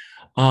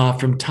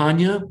 From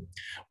Tanya,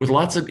 with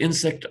lots of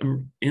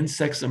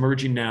insects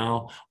emerging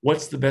now,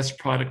 what's the best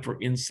product for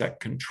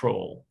insect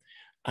control?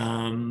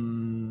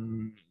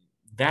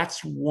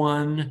 That's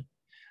one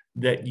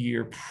that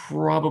you're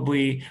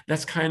probably,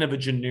 that's kind of a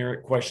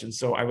generic question.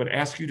 So I would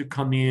ask you to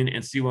come in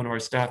and see one of our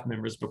staff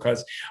members,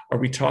 because are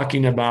we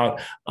talking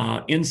about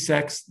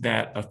insects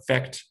that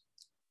affect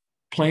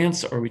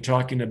plants, or are we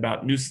talking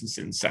about nuisance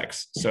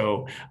insects?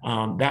 So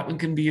that one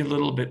can be a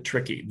little bit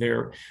tricky.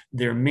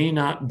 There may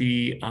not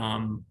be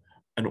an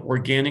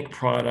organic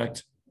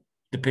product.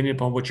 Depending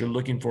upon what you're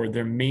looking for,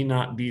 there may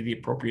not be the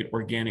appropriate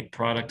organic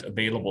product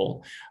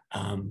available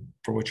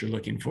for what you're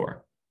looking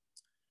for.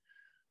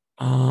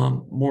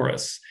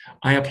 Morris,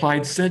 I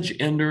applied Sedge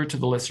Ender to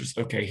the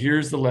lesser, okay,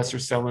 here's the lesser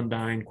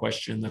celandine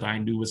question that I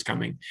knew was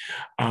coming.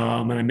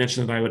 And I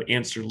mentioned that I would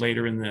answer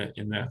later in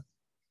the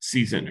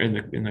season,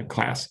 in the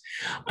class.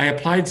 I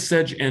applied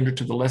Sedge Ender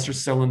to the lesser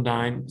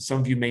celandine.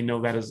 Some of you may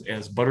know that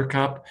as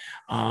Buttercup.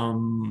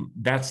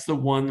 That's the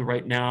one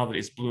right now that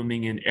is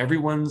blooming in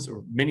everyone's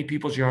or many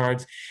people's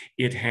yards.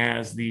 It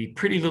has the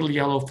pretty little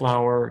yellow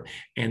flower,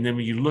 and then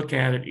when you look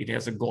at it, it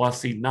has a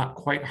glossy, not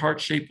quite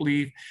heart-shaped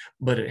leaf,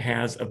 but it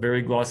has a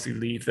very glossy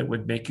leaf that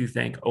would make you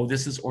think, oh,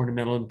 this is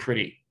ornamental and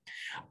pretty.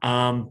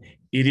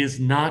 It is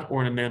not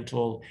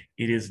ornamental,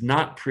 it is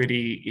not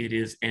pretty, it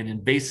is an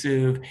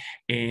invasive,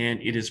 and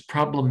it is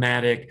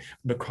problematic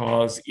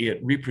because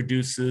it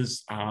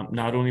reproduces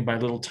not only by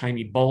little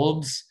tiny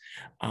bulbs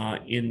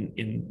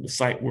in the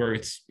site where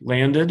it's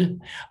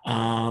landed,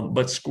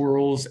 but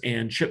squirrels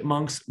and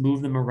chipmunks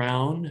move them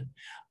around.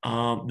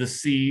 The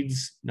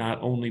seeds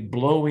not only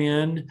blow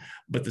in,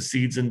 but the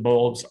seeds and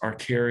bulbs are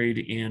carried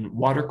in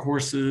water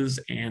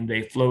courses, and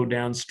they flow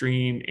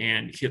downstream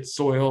and hit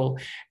soil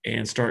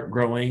and start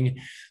growing.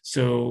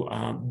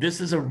 So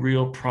this is a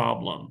real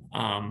problem.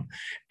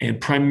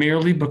 And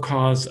primarily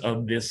because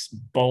of this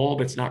bulb,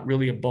 it's not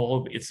really a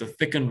bulb, it's a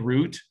thickened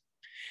root.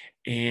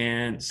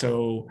 And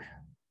so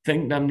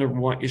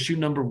issue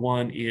number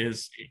one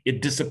is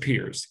it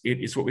disappears. It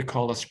is what we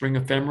call a spring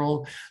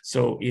ephemeral.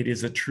 So it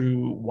is a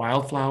true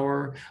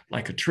wildflower,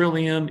 like a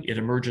trillium. It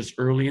emerges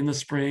early in the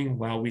spring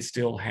while we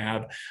still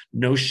have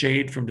no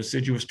shade from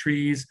deciduous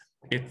trees.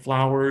 It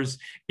flowers,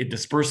 it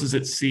disperses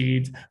its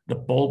seeds, the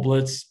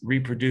bulblets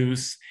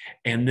reproduce,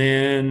 and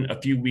then a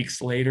few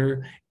weeks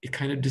later, it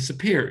kind of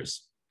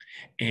disappears.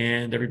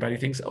 And everybody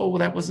thinks, oh, well,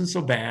 that wasn't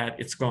so bad,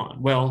 it's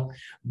gone. Well,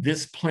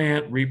 this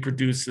plant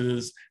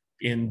reproduces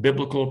in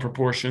biblical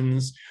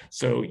proportions.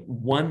 So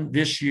one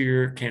this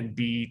year can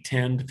be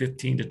 10 to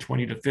 15 to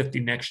 20 to 50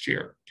 next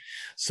year.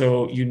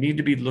 So you need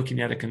to be looking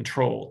at a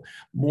control.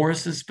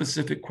 Morris's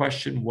specific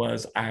question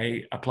was,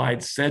 I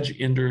applied Sedge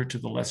Ender to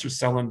the lesser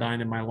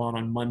celandine in my lawn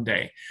on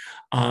Monday.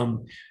 But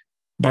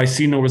I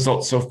see no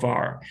results so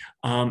far.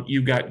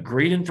 You got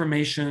great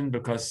information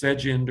because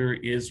Sedge Ender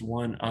is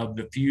one of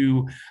the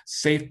few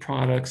safe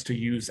products to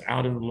use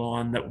out in the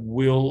lawn that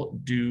will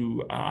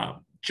do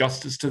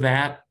justice to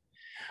that.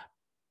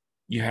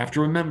 You have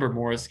to remember,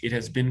 Morris, it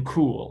has been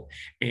cool,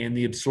 and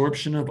the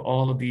absorption of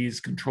all of these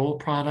control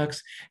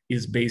products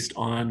is based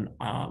on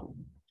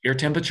air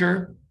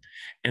temperature.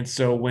 And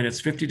so when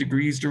it's 50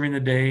 degrees during the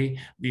day,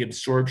 the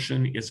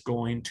absorption is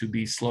going to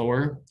be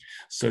slower.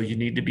 So you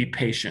need to be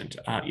patient.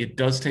 It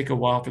does take a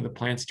while for the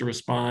plants to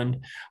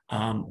respond.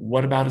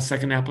 What about a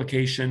second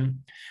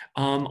application?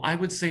 I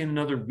would say in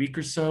another week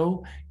or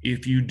so,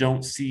 if you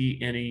don't see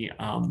any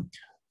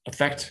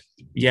effect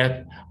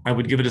yet, I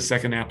would give it a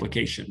second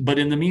application. But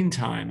in the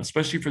meantime,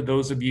 especially for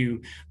those of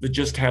you that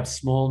just have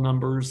small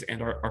numbers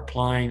and are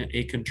applying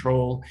a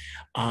control,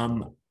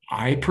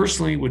 I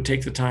personally would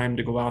take the time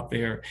to go out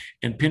there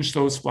and pinch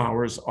those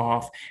flowers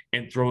off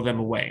and throw them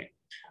away.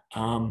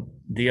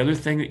 The other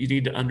thing that you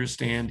need to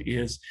understand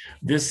is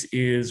this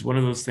is one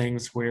of those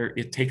things where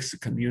it takes a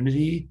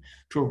community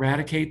to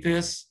eradicate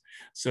this.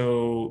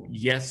 So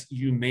yes,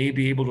 you may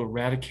be able to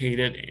eradicate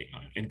it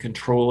and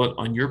control it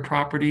on your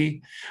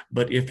property,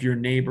 but if your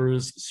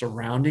neighbors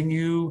surrounding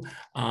you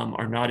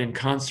are not in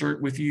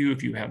concert with you,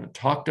 if you haven't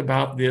talked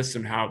about this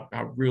and how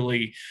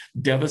really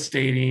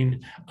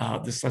devastating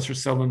this lesser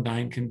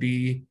celandine can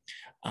be,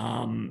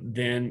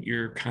 then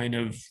you're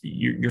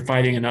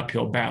fighting an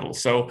uphill battle.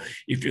 So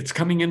if it's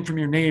coming in from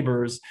your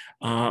neighbors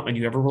and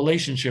you have a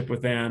relationship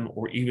with them,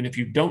 or even if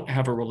you don't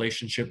have a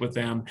relationship with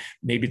them,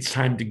 maybe it's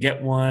time to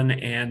get one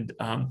and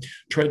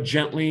tread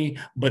gently,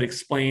 but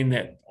explain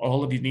that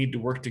all of you need to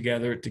work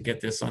together to get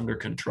this under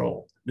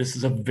control. This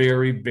is a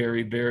very,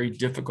 very, very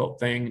difficult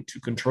thing to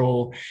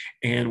control.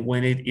 And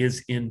when it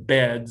is in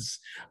beds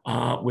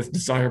with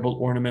desirable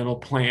ornamental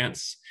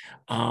plants,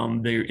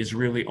 there is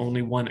really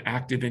only one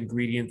active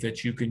ingredient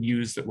that you can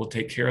use that will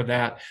take care of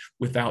that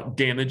without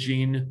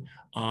damaging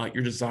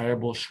your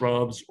desirable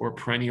shrubs or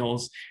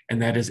perennials,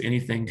 and that is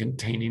anything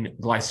containing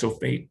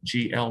glyphosate,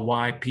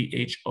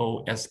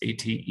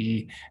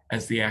 Glyphosate,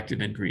 as the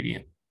active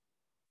ingredient.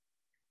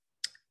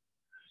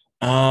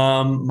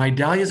 My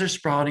dahlias are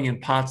sprouting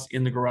in pots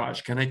in the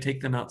garage. Can I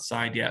take them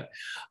outside yet?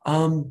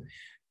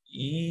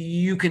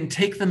 You can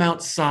take them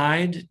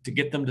outside to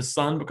get them to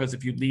sun, because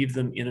if you leave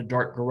them in a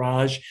dark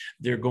garage,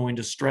 they're going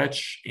to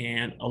stretch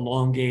and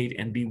elongate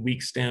and be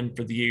weak stem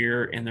for the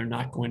year, and they're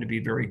not going to be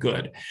very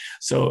good.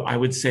 So I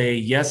would say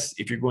yes,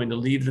 if you're going to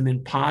leave them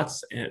in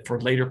pots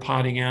for later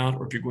potting out,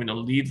 or if you're going to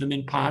leave them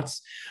in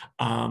pots,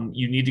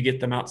 you need to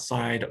get them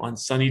outside on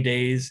sunny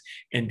days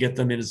and get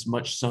them in as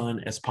much sun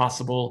as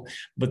possible.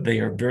 But they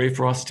are very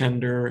frost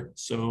tender,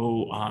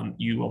 so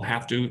you will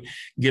have to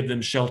give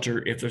them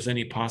shelter if there's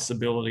any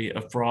possibility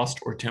of frost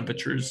or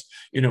temperatures,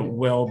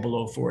 well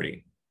below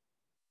 40.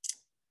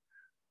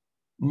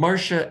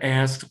 Marcia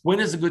asked,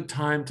 when is a good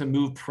time to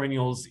move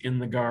perennials in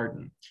the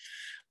garden?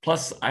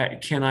 Plus,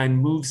 can I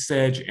move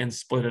sedge and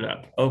split it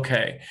up?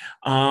 Okay.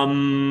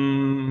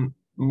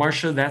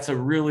 Marcia, that's a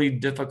really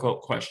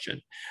difficult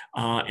question.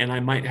 And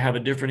I might have a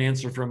different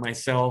answer for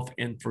myself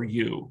and for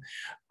you.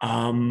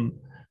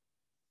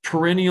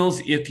 Perennials,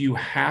 if you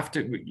have to,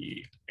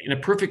 in a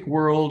perfect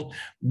world,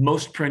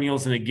 most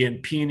perennials, and again,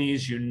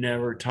 peonies, you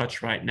never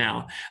touch right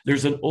now.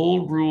 There's an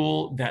old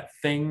rule that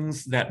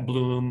things that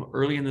bloom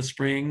early in the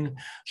spring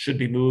should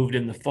be moved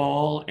in the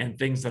fall, and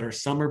things that are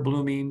summer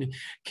blooming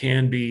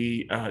can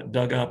be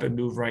dug up and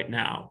moved right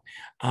now.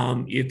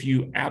 If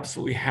you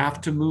absolutely have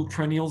to move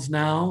perennials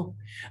now,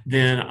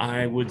 then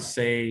I would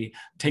say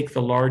take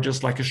the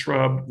largest, like a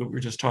shrub that we were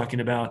just talking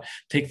about,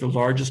 take the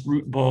largest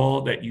root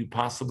ball that you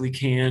possibly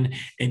can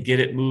and get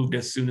it moved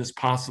as soon as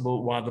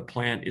possible while the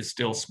plant is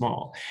still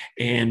small,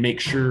 and make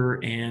sure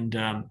and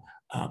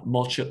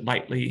mulch it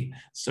lightly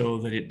so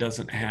that it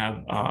doesn't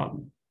have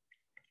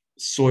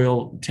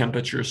soil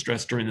temperature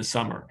stress during the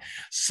summer.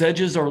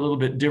 Sedges are a little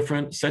bit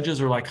different. Sedges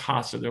are like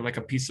hosta. They're like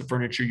a piece of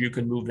furniture. You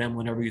can move them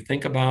whenever you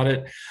think about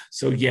it.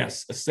 So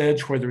yes, a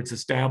sedge, whether it's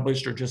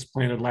established or just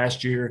planted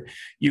last year,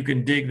 you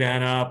can dig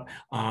that up,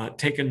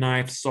 take a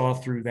knife, saw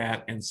through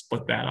that, and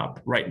split that up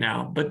right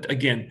now. But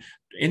again,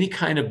 any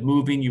kind of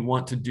moving you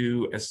want to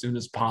do as soon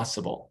as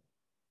possible.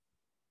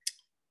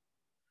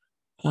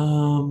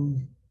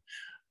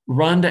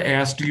 Rhonda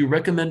asked, do you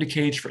recommend a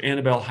cage for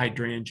Annabelle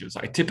hydrangeas?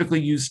 I typically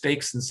use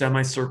stakes and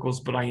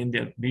semicircles, but I end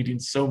up needing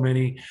so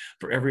many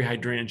for every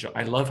hydrangea.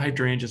 I love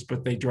hydrangeas,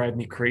 but they drive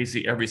me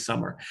crazy every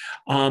summer.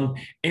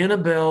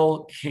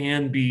 Annabelle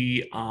can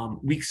be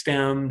weak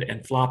stemmed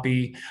and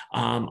floppy.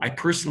 I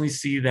personally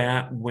see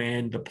that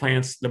when the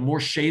plants, the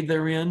more shade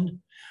they're in,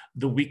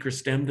 the weaker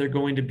stem they're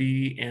going to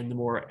be, and the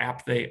more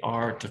apt they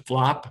are to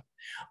flop.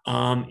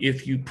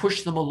 If you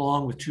push them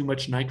along with too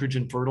much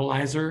nitrogen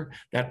fertilizer,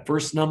 that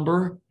first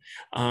number,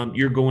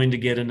 you're going to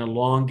get an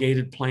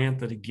elongated plant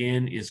that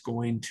again is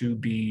going to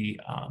be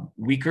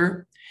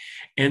weaker.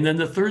 And then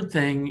the third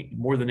thing,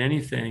 more than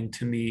anything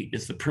to me,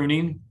 is the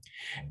pruning.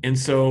 And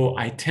so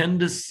I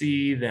tend to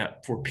see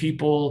that for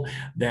people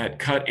that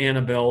cut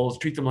Annabelles,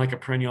 treat them like a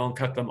perennial and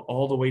cut them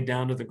all the way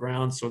down to the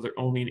ground so they're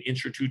only an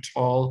inch or two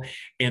tall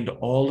and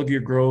all of your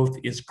growth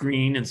is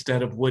green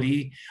instead of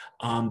woody,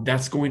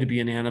 that's going to be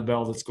an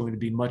Annabelle that's going to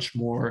be much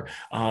more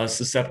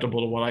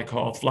susceptible to what I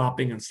call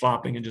flopping and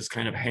slopping and just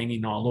kind of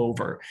hanging all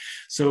over.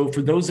 So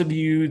for those of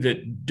you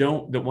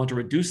that want to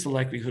reduce the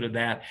likelihood of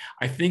that,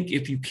 I think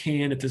if you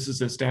can, if this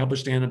is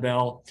established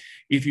Annabelle,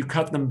 if you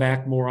cut them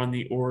back more on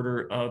the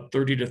order of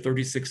 30 to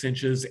 36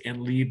 inches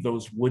and leave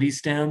those woody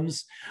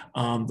stems,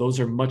 those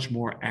are much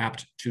more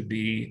apt to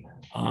be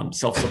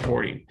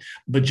self-supporting.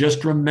 But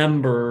just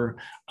remember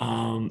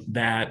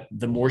that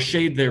the more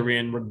shade they're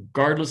in,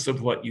 regardless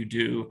of what you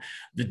do,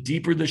 the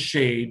deeper the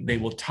shade, they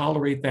will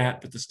tolerate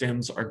that, but the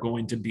stems are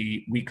going to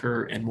be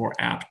weaker and more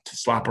apt to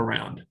slop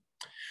around.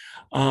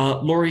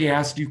 Lori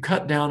asked, you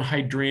cut down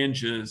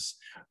hydrangeas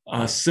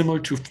similar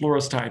to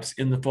florist types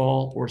in the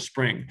fall or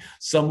spring.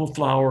 Some will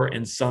flower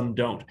and some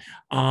don't.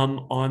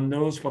 On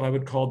those, what I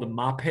would call the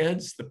mop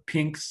heads, the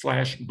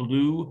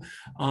pink/blue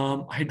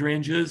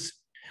hydrangeas,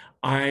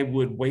 I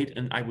would wait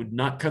and I would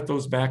not cut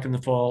those back in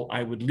the fall.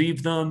 I would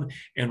leave them.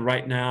 And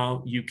right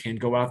now you can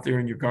go out there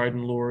in your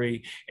garden,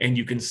 Lori, and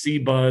you can see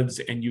buds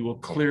and you will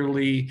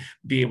clearly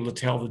be able to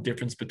tell the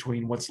difference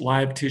between what's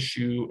live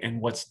tissue and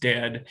what's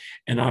dead.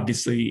 And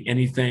obviously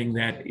anything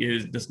that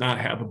does not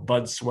have a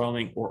bud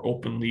swelling or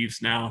open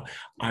leaves now,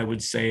 I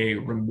would say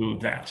remove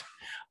that.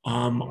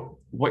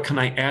 What can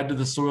I add to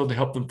the soil to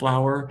help them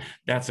flower?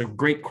 That's a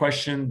great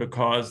question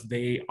because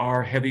they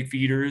are heavy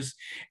feeders.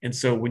 And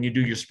so when you do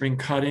your spring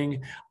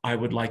cutting, I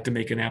would like to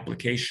make an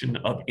application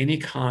of any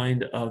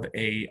kind of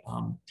a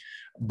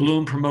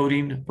bloom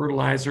promoting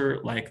fertilizer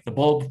like the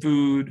bulb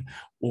food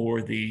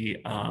or the,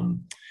 I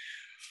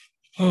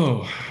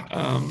don't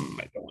want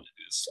to do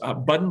this,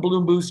 bud and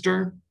bloom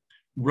booster,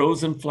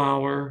 rose and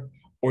flower,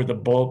 or the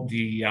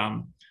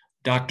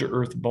Dr.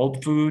 Earth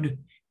bulb food.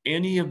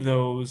 Any of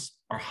those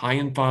are high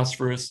in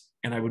phosphorus,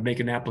 and I would make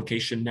an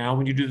application now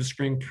when you do the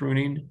spring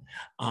pruning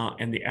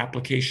and the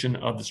application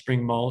of the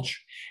spring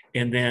mulch,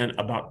 and then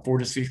about 4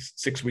 to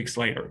 6 weeks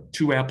later,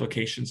 2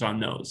 applications on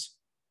those.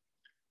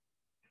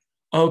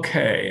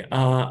 Okay,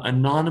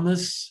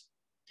 Anonymous,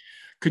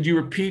 Could you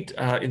repeat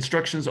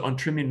instructions on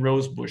trimming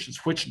rose bushes?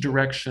 Which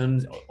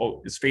direction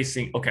is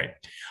facing? Okay.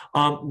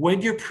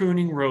 When you're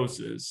pruning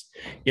roses,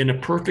 in a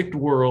perfect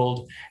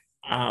world,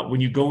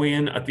 when you go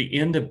in at the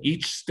end of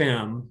each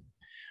stem,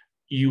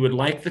 you would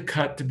like the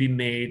cut to be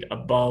made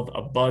above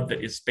a bud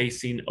that is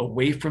facing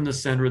away from the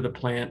center of the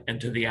plant and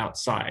to the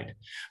outside.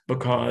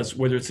 Because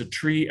whether it's a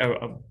tree,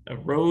 a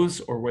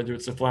rose, or whether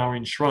it's a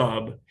flowering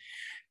shrub,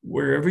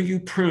 wherever you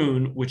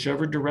prune,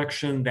 whichever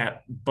direction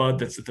that bud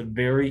that's at the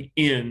very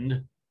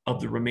end of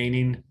the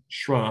remaining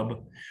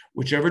shrub,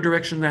 whichever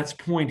direction that's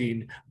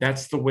pointing,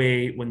 that's the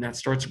way, when that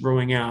starts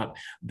growing out,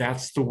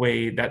 that's the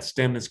way that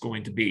stem is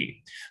going to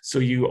be. So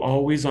you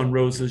always, on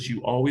roses,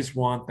 you always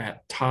want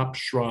that top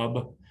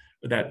shrub,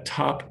 that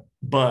top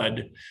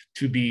bud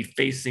to be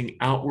facing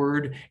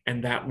outward,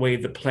 and that way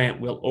the plant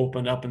will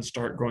open up and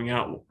start growing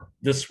out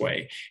this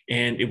way,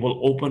 and it will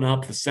open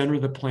up the center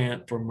of the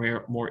plant for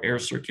more air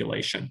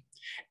circulation,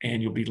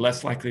 and you'll be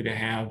less likely to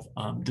have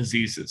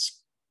diseases.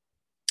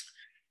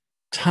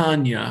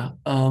 Tanya,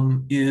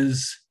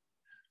 is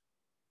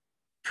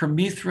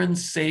permethrin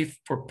safe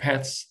for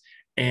pets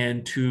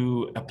and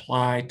to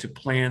apply to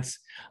plants?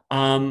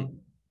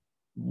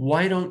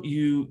 Why don't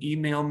you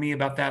email me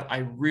about that?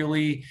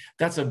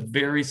 That's a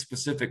very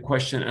specific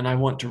question, and I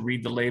want to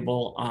read the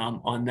label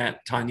on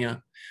that,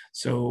 Tanya.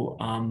 So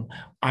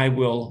I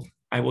will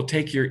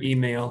take your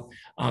email.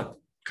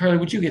 Carly,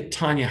 would you get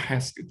Tanya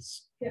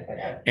Haskins?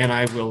 Yeah. And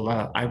I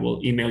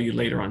will email you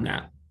later on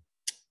that.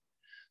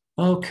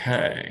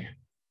 Okay.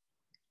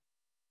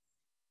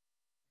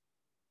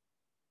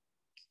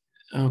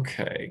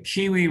 Okay,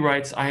 Kiwi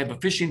writes, I have a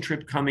fishing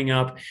trip coming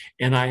up,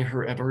 and I've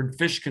heard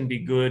fish can be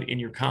good in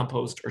your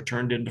compost or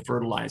turned into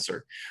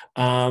fertilizer.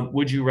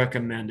 Would you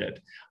recommend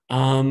it?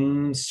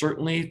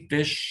 Certainly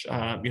fish,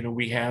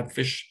 we have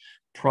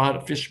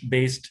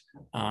fish-based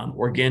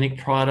organic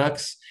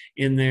products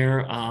in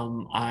there.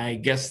 I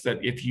guess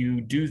that if you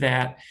do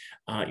that,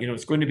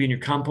 it's going to be in your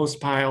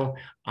compost pile.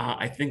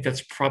 I think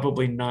that's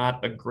probably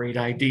not a great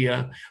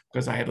idea,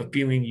 because I have a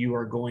feeling you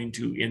are going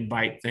to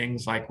invite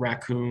things like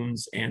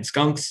raccoons and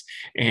skunks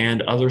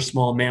and other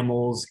small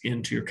mammals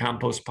into your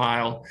compost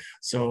pile.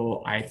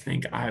 So I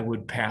think I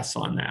would pass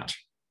on that.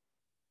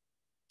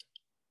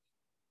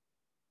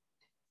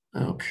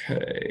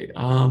 Okay.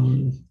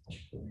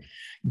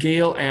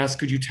 Gail asked,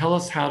 could you tell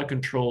us how to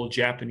control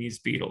Japanese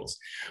beetles?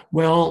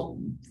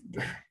 Well,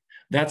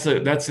 that's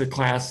a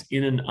class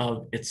in and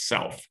of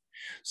itself.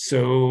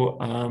 So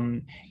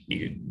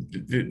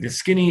the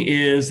skinny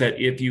is that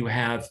if you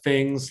have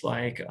things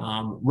like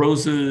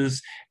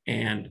roses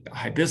and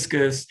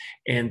hibiscus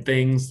and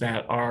things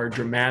that are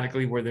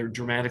where they're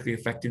dramatically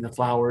affecting the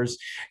flowers,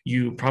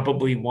 you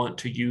probably want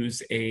to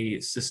use a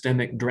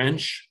systemic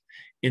drench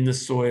in the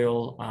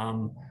soil,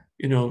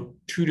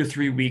 2 to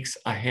 3 weeks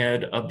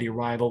ahead of the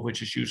arrival,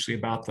 which is usually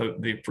about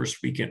the first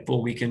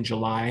full week in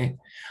July,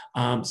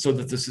 so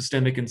that the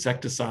systemic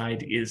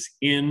insecticide is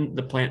in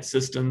the plant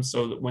system,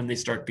 so that when they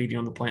start feeding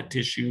on the plant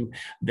tissue,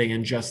 they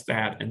ingest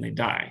that and they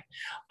die.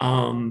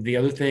 The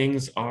other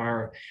things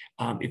are,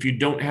 if you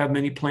don't have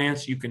many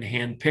plants, you can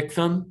hand pick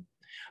them.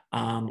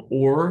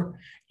 Or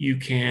you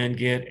can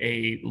get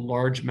a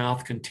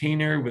largemouth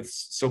container with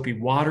soapy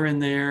water in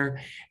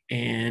there,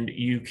 and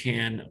you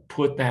can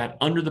put that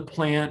under the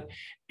plant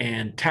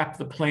and tap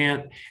the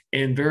plant.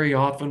 And very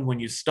often when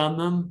you stun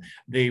them,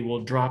 they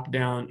will drop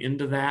down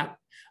into that.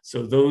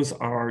 So those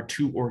are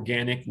 2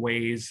 organic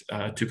ways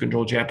to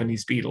control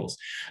Japanese beetles.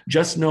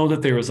 Just know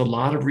that there is a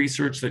lot of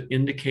research that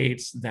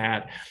indicates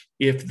that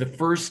if the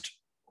first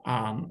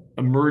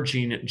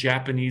emerging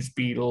Japanese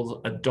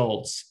beetle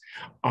adults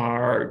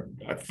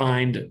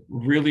find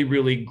really,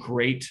 really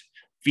great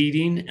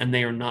feeding and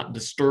they are not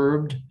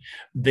disturbed,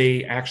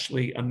 they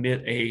actually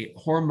emit a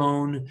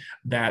hormone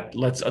that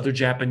lets other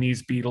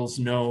Japanese beetles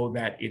know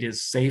that it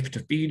is safe to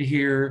feed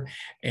here.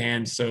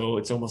 And so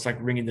it's almost like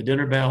ringing the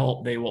dinner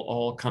bell, they will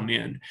all come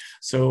in.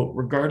 So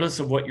regardless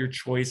of what your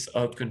choice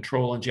of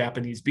control on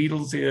Japanese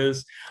beetles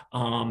is,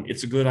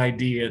 it's a good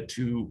idea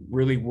to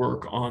really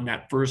work on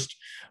that first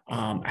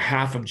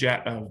half of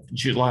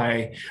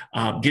July,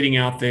 getting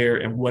out there,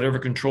 and whatever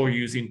control you're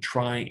using,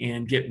 try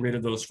and get rid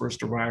of those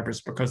first arrivals,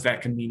 because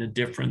that can mean a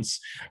difference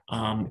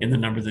in the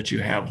number that you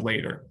have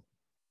later.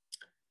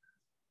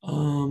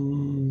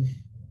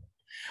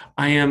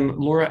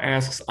 Laura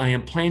asks, I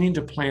am planning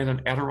to plant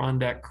an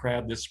Adirondack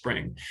crab this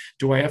spring.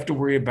 Do I have to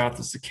worry about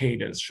the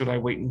cicadas? Should I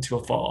wait until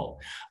fall?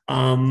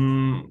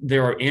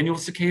 There are annual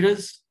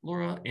cicadas,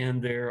 Laura,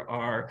 and there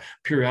are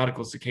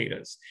periodical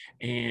cicadas.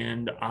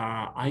 And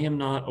I am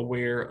not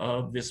aware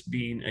of this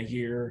being a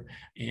year.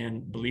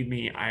 And believe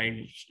me,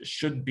 I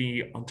should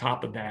be on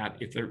top of that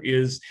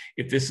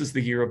if this is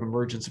the year of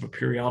emergence of a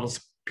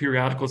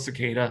periodical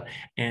cicada,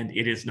 and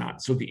it is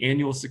not. So the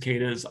annual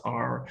cicadas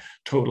are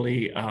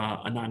totally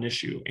a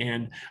non-issue,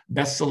 and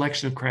best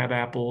selection of crab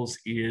apples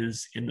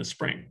is in the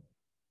spring.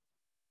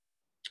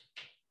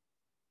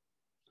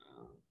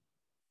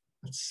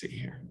 Let's see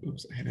here.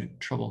 Oops, I had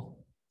trouble.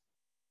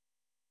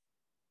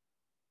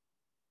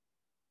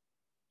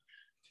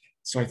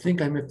 So I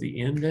think I'm at the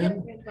end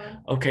then.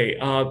 Okay,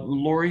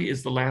 Lori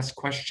is the last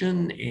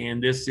question,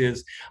 and this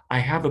is, I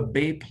have a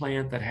bay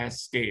plant that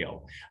has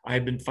scale.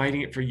 I've been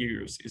fighting it for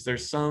years. Is there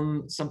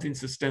something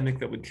systemic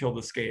that would kill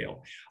the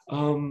scale?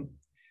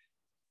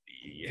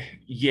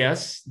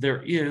 Yes,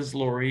 there is,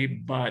 Lori,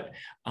 but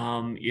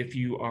if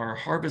you are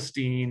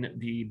harvesting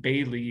the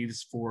bay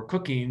leaves for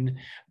cooking,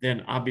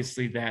 then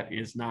obviously that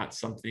is not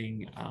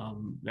something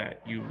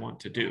that you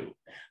want to do.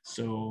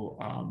 So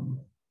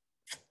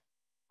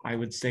I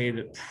would say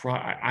that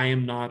I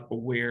am not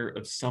aware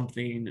of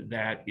something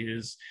that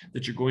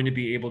you're going to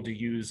be able to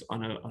use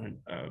on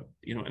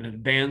an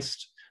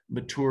advanced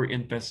mature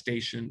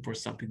infestation for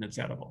something that's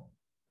edible.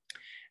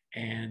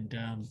 And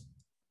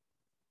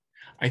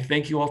I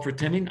thank you all for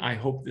attending. I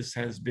hope this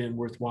has been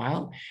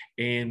worthwhile,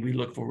 and we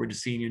look forward to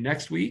seeing you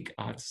next week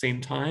at the same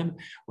time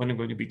when I'm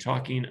going to be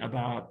talking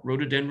about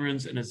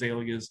rhododendrons and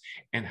azaleas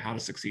and how to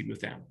succeed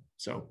with them.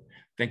 So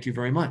thank you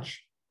very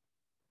much.